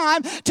some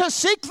time to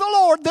seek the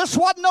Lord. This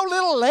wasn't no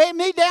little lay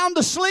me down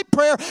to sleep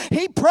prayer.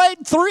 He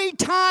prayed 3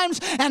 times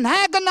and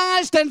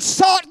agonized and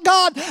sought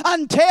God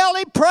until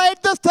he prayed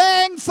the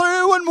thing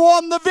through and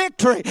won the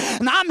victory.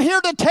 And I'm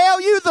here to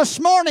tell you this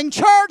morning,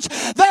 church,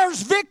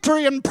 there's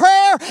victory in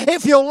prayer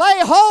if you'll lay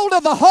hold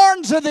of the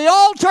horns of the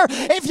altar,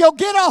 if you'll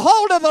get a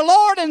hold of the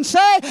Lord and say,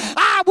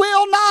 I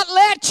will not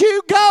let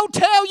you go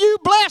till you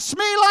bless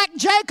me like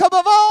Jacob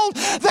of old.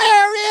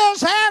 There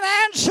is an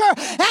answer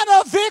and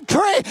a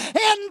victory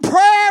in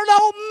prayer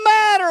no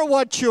matter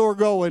what you're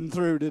going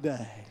through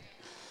today.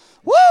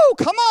 Woo,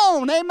 come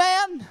on,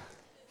 amen.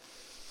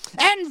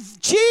 And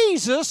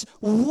Jesus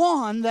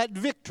won that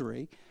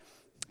victory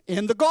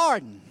in the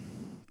garden.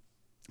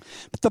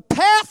 But the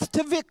path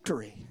to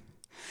victory,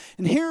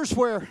 and here's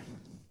where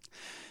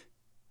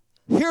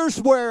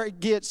it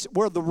gets,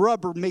 where the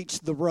rubber meets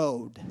the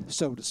road,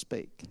 so to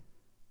speak.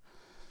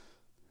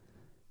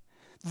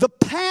 The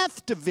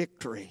path to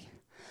victory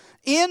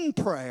in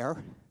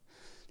prayer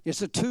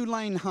is a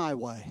 2-lane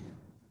highway.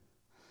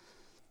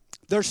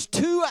 There's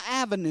 2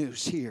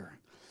 avenues here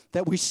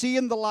that we see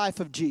in the life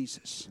of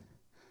Jesus.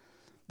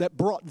 that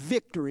brought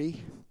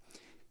victory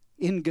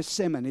in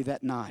Gethsemane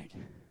that night.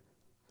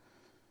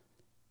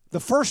 The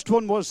first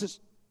one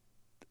was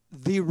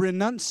the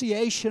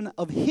renunciation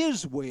of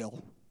his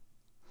will,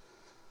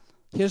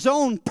 his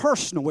own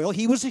personal will.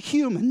 He was a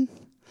human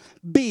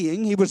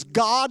being. He was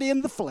God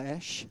in the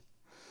flesh.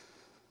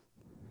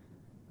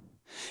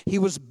 He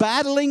was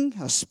battling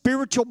a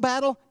spiritual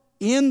battle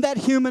in that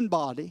human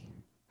body.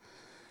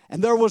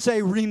 And there was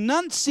a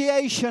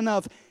renunciation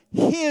of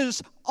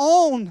his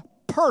own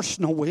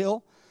personal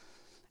will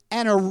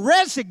and a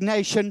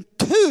resignation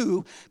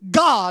to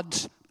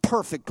God's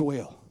perfect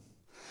will.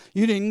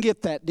 You didn't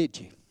get that, did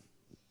you?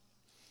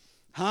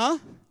 Huh?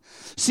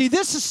 See,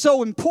 this is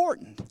so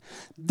important.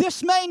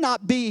 This may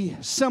not be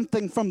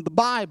something from the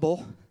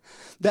Bible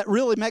that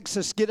really makes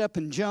us get up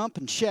and jump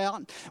and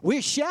shout. We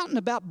were shouting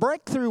about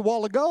breakthrough a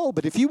while ago,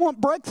 but if you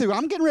want breakthrough,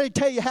 I'm getting ready to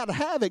tell you how to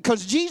have it,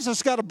 because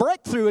Jesus got a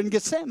breakthrough in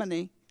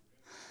Gethsemane.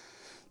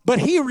 But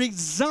he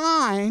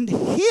resigned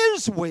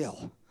his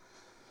will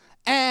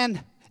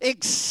and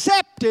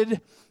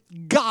accepted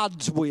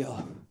God's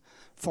will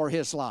for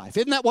his life.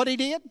 Isn't that what he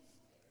did?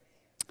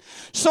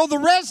 So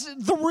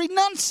the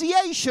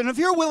renunciation of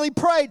your will, he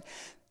prayed,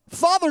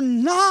 Father,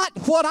 not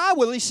what I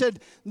will. He said,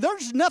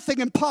 there's nothing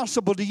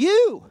impossible to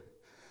you.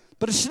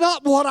 But it's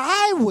not what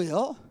I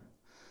will,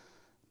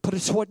 but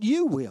it's what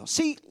you will.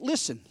 See,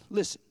 listen.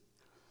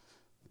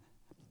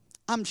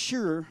 I'm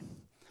sure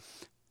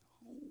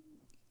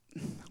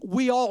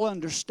we all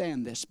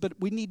understand this, but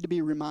we need to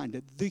be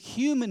reminded. The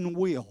human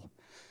will.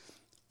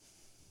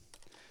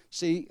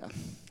 See,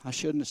 I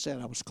shouldn't have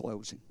said I was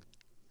closing.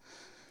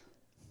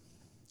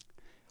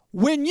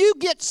 When you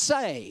get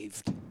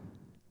saved,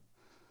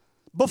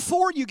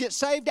 before you get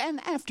saved and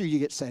after you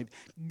get saved,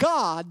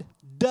 God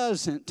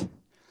doesn't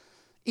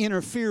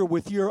interfere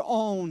with your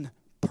own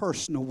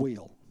personal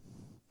will.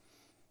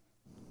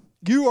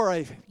 You're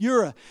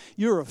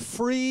a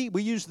free,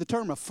 we use the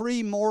term a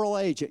free moral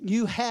agent.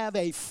 You have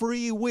a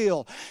free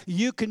will.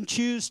 You can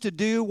choose to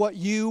do what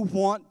you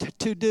want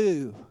to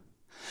do.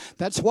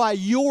 That's why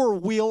your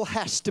will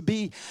has to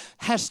be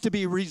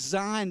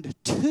resigned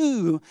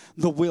to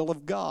the will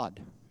of God.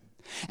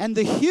 And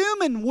the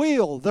human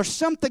will, there's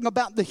something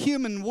about the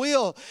human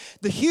will.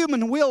 The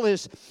human will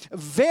is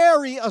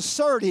very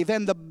assertive,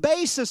 and the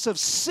basis of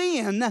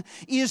sin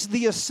is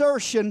the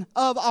assertion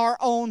of our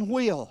own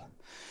will.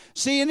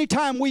 See,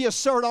 anytime we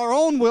assert our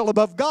own will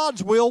above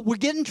God's will, we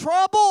get in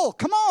trouble.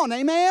 Come on,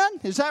 amen?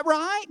 Is that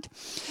right?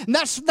 And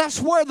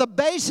that's where the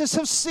basis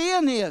of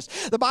sin is.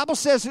 The Bible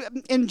says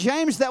in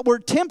James that we're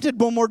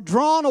tempted when we're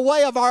drawn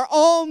away of our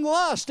own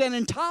lust and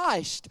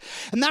enticed.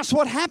 And that's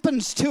what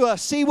happens to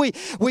us. See,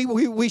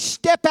 we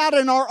step out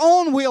in our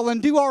own will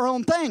and do our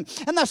own thing.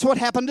 And that's what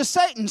happened to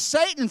Satan.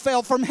 Satan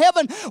fell from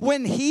heaven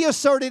when he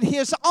asserted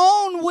his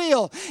own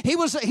will. He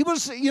was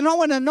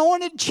an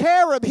anointed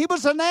cherub. He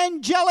was an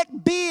angelic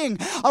being.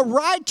 A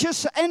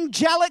righteous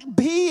angelic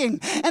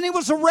being, and he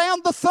was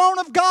around the throne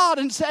of God,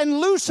 and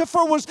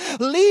Lucifer was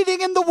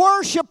leading in the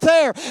worship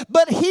there,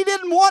 but he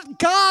didn't want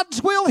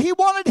God's will. He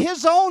wanted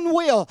his own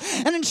will,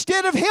 and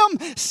instead of him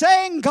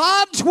saying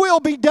God's will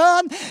be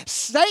done,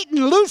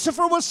 Satan,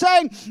 Lucifer, was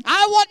saying,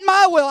 I want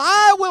my will.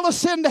 I will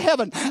ascend to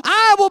heaven.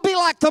 I will be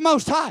like the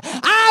Most High.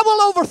 I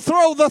will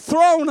overthrow the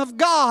throne of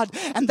God.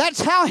 And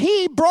that's how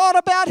he brought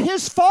about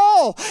his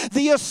fall.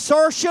 The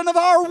assertion of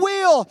our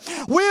will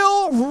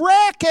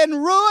wreck and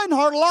ruin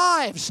our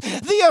lives.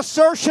 The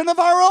assertion of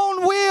our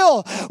own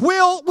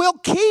will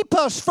keep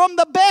us from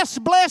the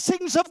best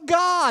blessings of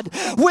God.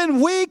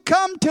 When we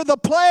come to the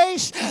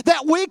place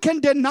that we can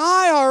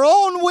deny our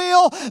own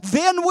will,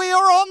 then we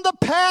are on the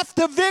path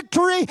to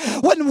victory.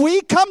 When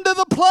we come to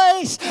the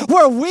place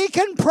where we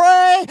can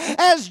pray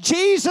as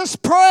Jesus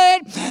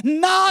prayed,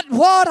 not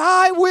what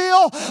I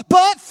will,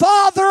 but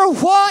Father,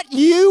 what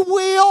you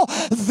will,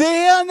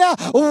 then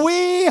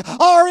we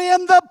are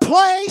in the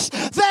place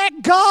that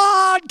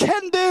God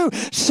can do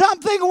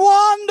something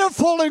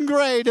wonderful and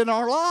great in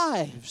our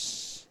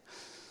lives.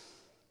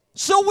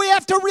 So we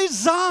have to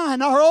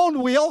resign our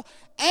own will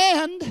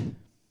and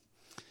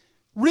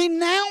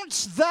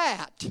renounce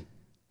that.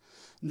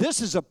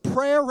 This is a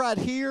prayer right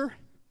here.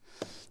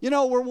 You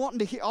know, we're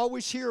wanting to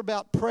always hear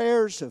about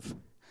prayers of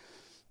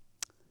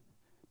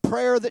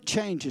prayer that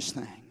changes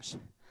things,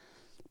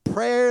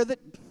 prayer that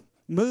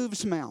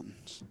moves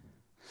mountains,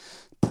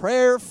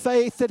 prayer of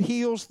faith that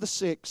heals the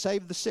sick,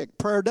 save the sick.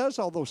 Prayer does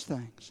all those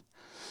things.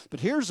 But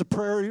here's a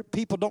prayer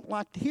people don't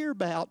like to hear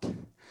about.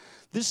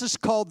 This is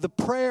called the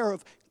prayer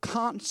of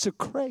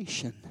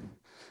consecration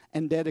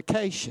and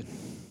dedication.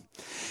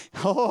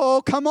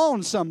 Oh, come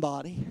on,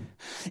 somebody.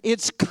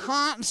 It's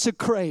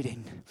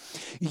consecrating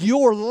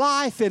your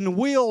life and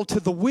will to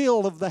the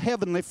will of the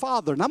Heavenly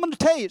Father. And I'm going to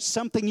tell you, it's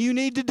something you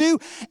need to do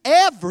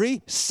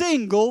every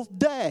single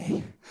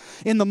day.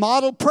 In the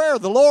model prayer,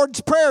 the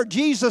Lord's Prayer,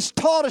 Jesus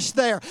taught us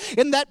there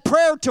in that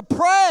prayer to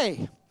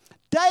pray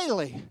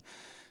daily.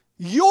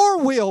 Your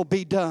will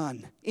be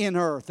done in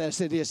earth as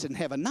it is in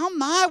heaven. Not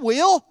my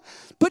will,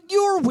 but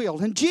your will.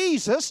 And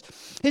Jesus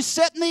is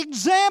setting the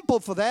example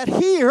for that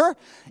here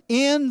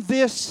in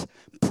this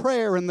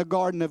prayer in the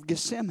Garden of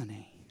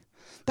Gethsemane.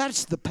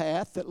 That's the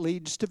path that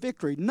leads to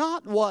victory.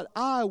 Not what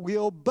I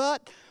will,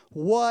 but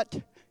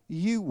what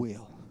you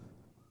will.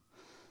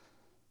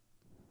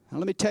 Now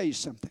let me tell you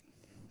something.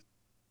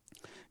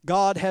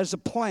 God has a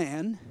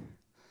plan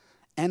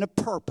and a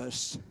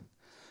purpose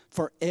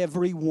for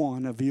every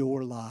one of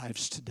your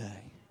lives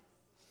today.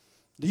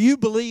 Do you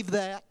believe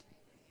that?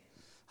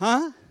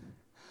 Huh?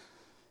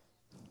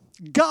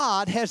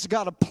 God has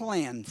got a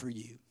plan for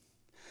you.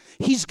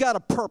 He's got a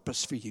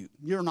purpose for you.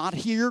 You're not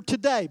here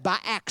today by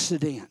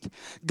accident.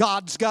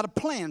 God's got a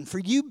plan for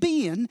you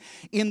being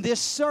in this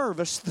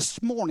service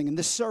this morning, in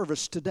this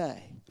service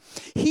today.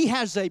 He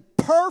has a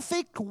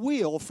perfect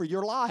will for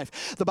your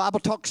life. The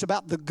Bible talks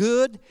about the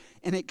good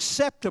and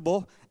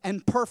acceptable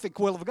and perfect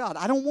will of God.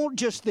 I don't want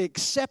just the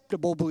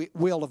acceptable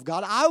will of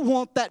God. I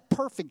want that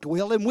perfect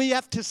will, and we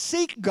have to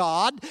seek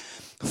God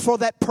for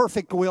that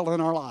perfect will in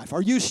our life.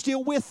 Are you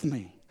still with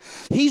me?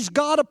 He's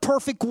got a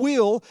perfect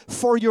will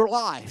for your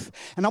life.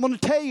 And I'm going to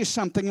tell you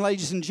something,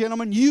 ladies and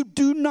gentlemen. You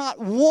do not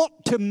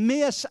want to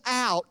miss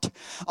out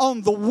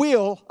on the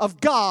will of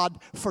God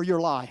for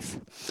your life.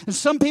 And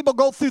some people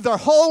go through their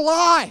whole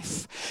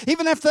life,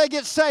 even if they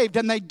get saved,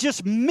 and they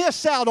just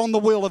miss out on the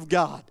will of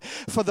God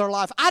for their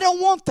life. I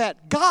don't want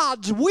that.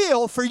 God's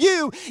will for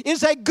you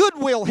is a good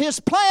will. His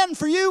plan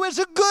for you is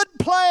a good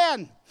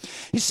plan.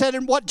 He said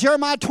in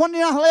Jeremiah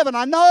 29:11,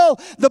 I know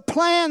the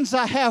plans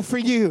I have for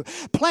you.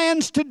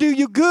 Plans to do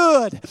you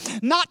good.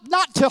 Not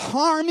to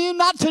harm you,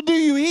 not to do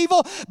you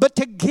evil, but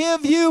to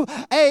give you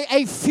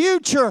a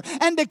future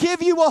and to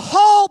give you a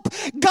hope.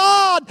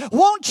 God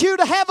wants you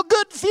to have a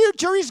good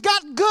future. He's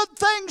got good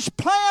things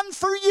planned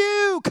for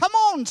you. Come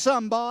on,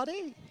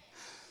 somebody.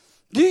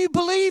 Do you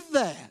believe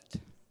that?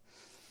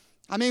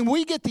 I mean,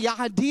 we get the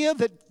idea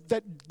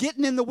that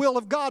getting in the will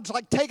of God's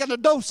like taking a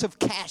dose of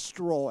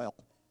castor oil.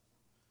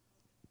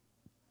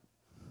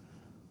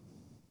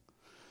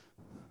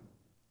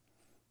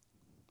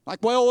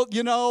 Like, well,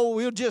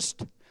 it's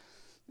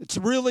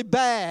really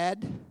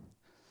bad,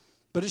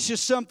 but it's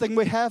just something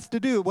we have to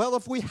do. Well,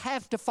 if we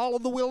have to follow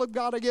the will of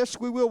God, I guess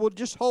we will. We'll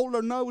just hold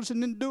our nose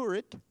and endure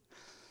it.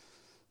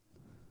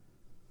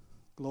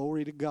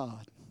 Glory to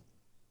God.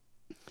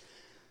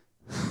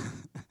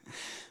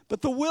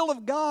 But the will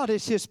of God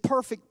is His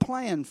perfect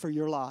plan for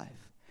your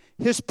life.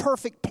 His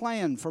perfect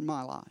plan for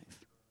my life.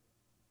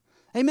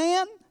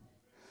 Amen?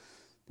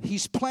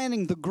 He's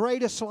planning the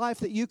greatest life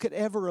that you could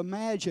ever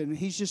imagine.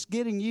 He's just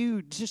getting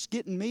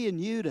me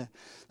and you to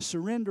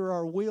surrender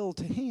our will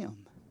to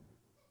Him.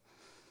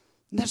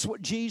 And that's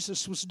what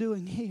Jesus was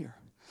doing here.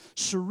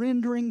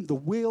 Surrendering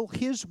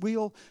His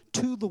will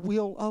to the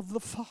will of the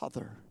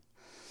Father.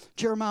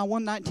 Jeremiah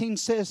 1:19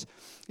 says,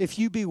 if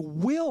you be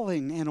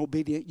willing and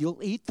obedient,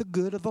 you'll eat the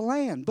good of the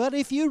land. But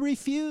if you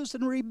refuse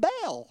and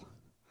rebel,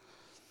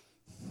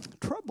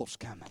 trouble's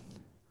coming.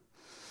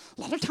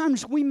 A lot of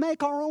times we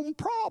make our own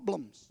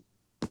problems.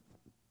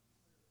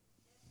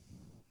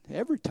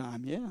 Every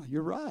time, yeah,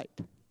 you're right.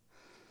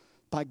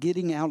 By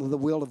getting out of the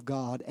will of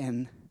God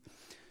and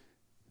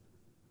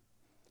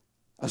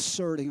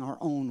asserting our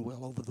own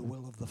will over the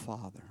will of the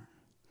Father.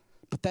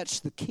 But that's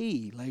the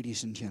key,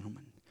 ladies and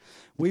gentlemen.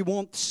 We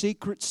want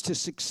secrets to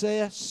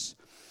success.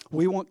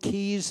 We want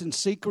keys and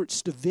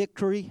secrets to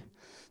victory.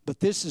 But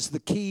this is the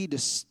key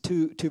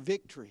to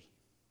victory.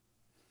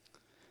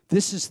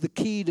 This is the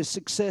key to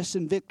success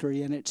and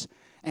victory, and it's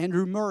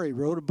Andrew Murray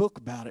wrote a book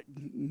about it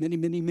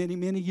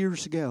many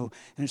years ago,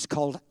 and it's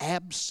called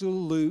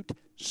Absolute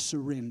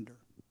Surrender.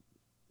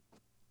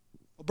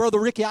 Well, Brother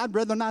Ricky, I'd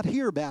rather not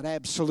hear about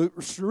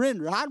absolute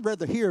surrender. I'd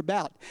rather hear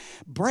about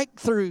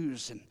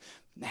breakthroughs and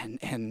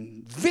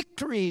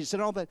victories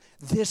and all that.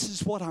 This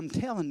is what I'm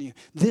telling you.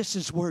 This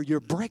is where your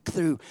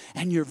breakthrough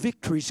and your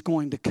victory is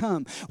going to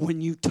come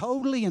when you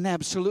totally and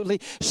absolutely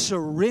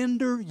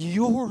surrender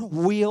your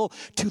will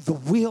to the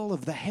will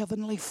of the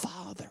Heavenly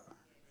Father.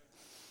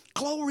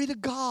 Glory to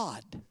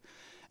God.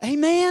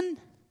 Amen?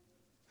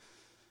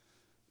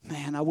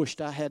 Man, I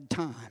wished I had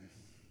time.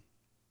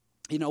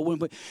 You know, when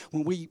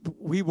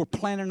we were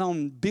planning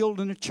on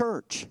building a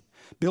church,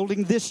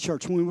 building this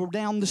church, when we were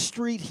down the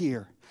street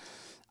here,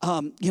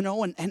 and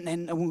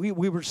we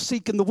were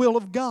seeking the will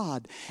of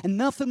God, and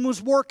nothing was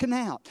working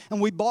out.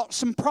 And we bought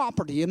some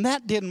property, and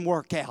that didn't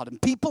work out.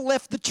 And people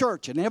left the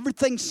church, and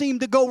everything seemed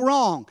to go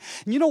wrong.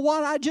 And you know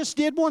what I just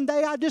did one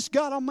day? I just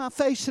got on my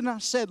face, and I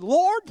said,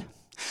 Lord,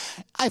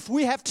 if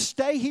we have to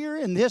stay here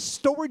in this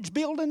storage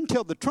building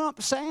till the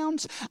trump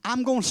sounds,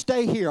 I'm going to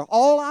stay here.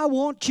 All I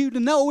want you to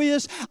know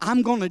is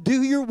I'm going to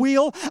do your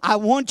will. I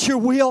want your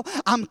will.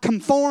 I'm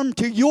conformed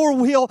to your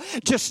will.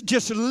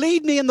 Just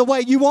lead me in the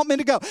way you want me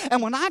to go.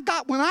 And when I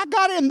got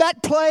in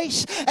that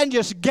place and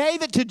just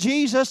gave it to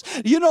Jesus,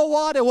 you know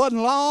what? It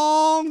wasn't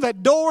long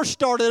that doors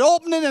started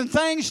opening and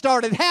things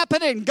started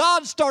happening.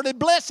 God started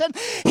blessing.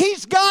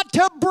 He's got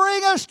to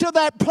bring us to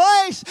that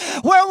place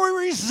where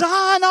we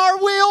resign our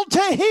will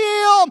to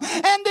Him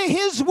and to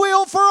His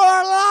will for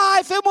our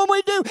life. And when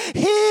we do,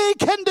 He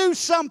can do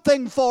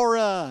something for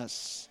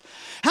us.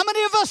 How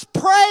many of us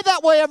pray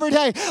that way every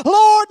day?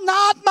 Lord,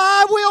 not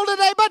my will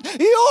today, but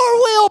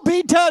your will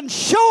be done.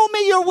 Show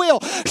me your will.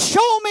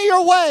 Show me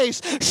your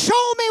ways.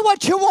 Show me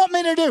what you want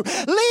me to do.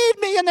 Lead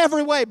me in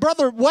every way.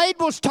 Brother Wade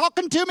was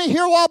talking to me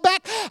here a while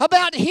back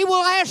about he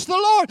will ask the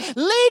Lord,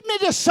 lead me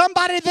to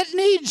somebody that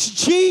needs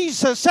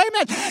Jesus.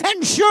 Amen.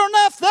 And sure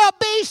enough, there'll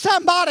be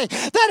somebody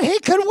that he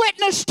could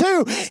witness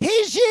to.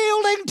 He's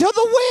yielding to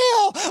the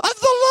will of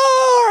the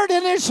Lord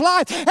in his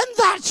life. And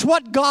that's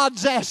what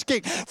God's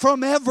asking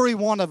from every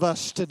one of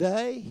us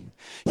today.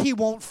 He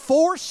won't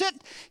force it.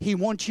 He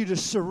wants you to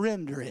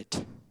surrender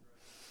it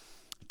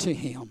to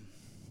him.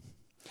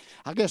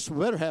 I guess we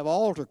better have an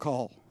altar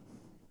call.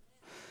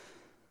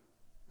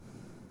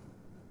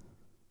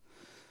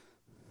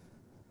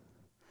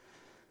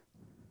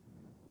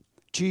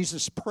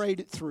 Jesus prayed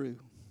it through.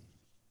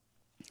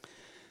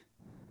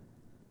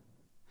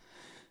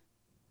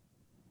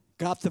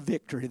 Got the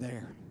victory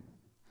there.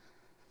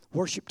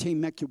 Worship team,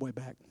 make your way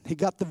back. He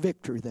got the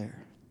victory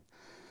there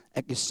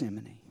at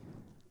Gethsemane.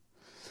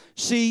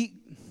 See,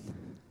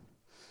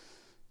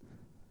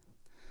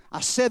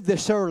 I said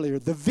this earlier.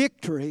 The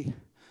victory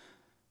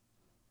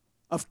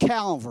of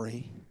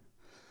Calvary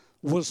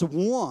was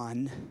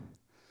won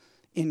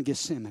in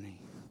Gethsemane.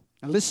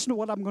 Now listen to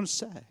what I'm going to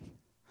say.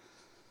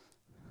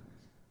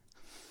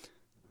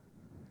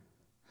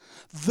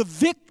 The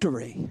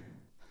victory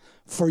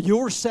for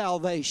your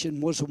salvation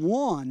was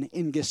won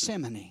in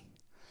Gethsemane,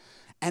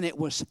 and it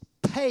was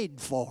paid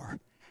for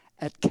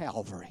at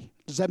Calvary.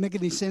 Does that make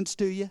any sense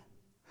to you?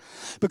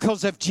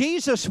 Because if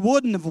Jesus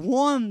wouldn't have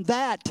won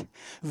that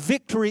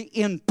victory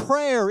in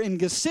prayer in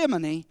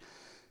Gethsemane,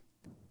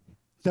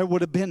 there would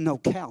have been no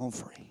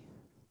Calvary.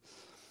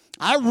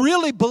 I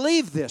really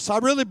believe this. I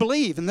really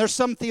believe, and there's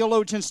some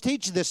theologians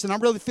teach this, and I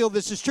really feel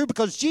this is true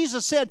because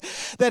Jesus said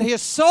that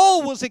his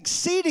soul was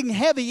exceeding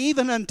heavy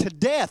even unto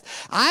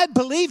death. I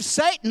believe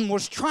Satan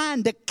was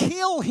trying to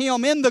kill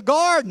him in the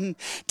garden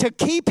to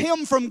keep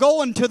him from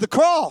going to the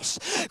cross,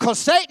 because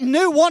Satan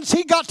knew once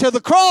he got to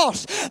the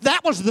cross,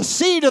 that was the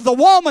seed of the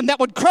woman that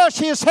would crush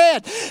his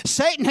head.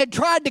 Satan had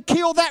tried to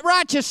kill that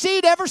righteous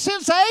seed ever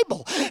since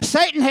Abel.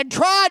 Satan had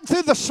tried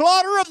through the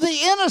slaughter of the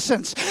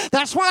innocents.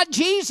 That's why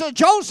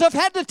Joseph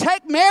had to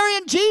take Mary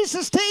and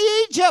Jesus to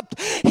Egypt.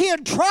 He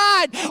had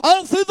tried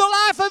all through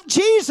the life of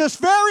Jesus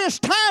various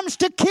times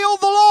to kill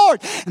the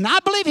Lord. And I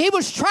believe he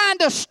was trying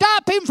to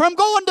stop him from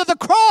going to the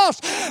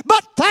cross.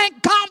 But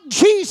thank God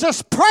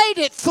Jesus prayed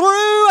it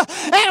through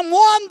and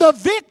won the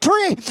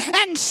victory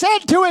and said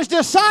to his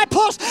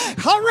disciples,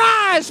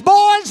 arise,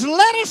 boys,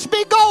 let us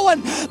be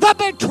going. The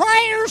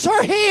betrayers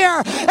are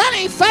here. And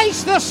he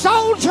faced the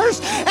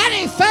soldiers, and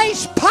he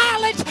faced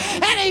Pilate,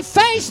 and he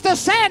faced the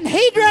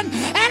Sanhedrin,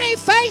 and he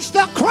faced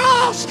the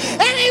cross,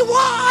 and he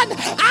won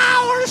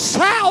our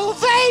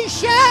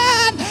salvation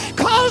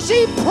because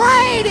he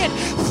prayed it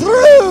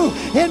through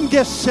in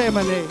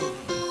Gethsemane.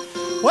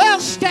 Well,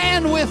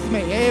 stand with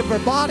me.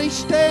 Everybody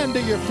stand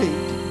to your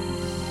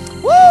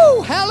feet.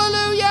 Woo!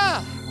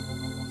 Hallelujah!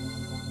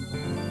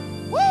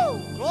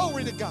 Woo!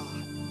 Glory to God.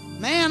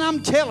 Man,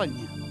 I'm telling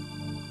you.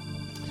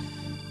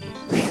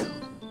 Whew.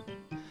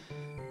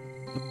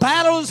 The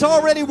battle is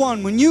already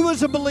won. When you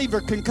as a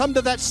believer can come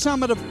to that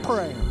summit of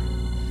prayer,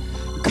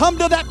 come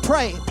to that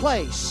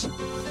place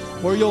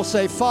where you'll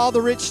say,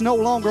 Father, it's no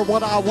longer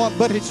what I want,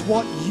 but it's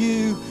what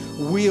you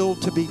will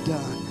to be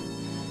done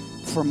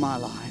for my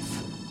life.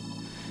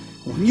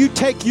 When you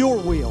take your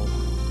will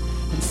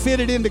and fit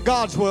it into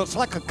God's will, it's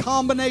like a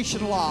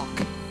combination lock.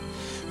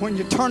 When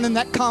you're turning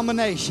that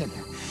combination,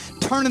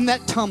 turning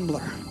that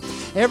tumbler,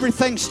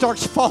 everything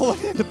starts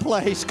falling into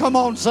place. Come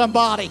on,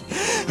 somebody.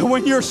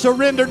 When you're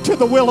surrendered to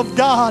the will of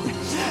God,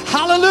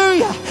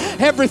 hallelujah,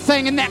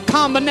 everything in that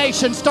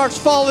combination starts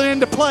falling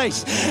into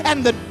place.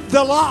 And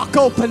the lock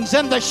opens,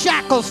 and the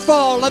shackles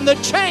fall, and the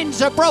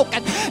chains are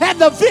broken, and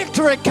the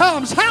victory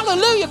comes.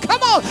 Hallelujah.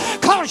 Come on,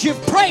 because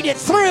you've prayed it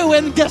through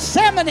in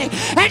Gethsemane,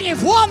 and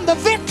you've won the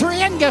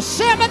victory in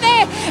Gethsemane,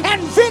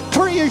 and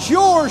victory is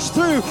yours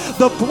through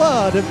the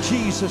blood of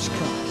Jesus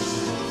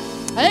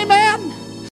Christ. Amen.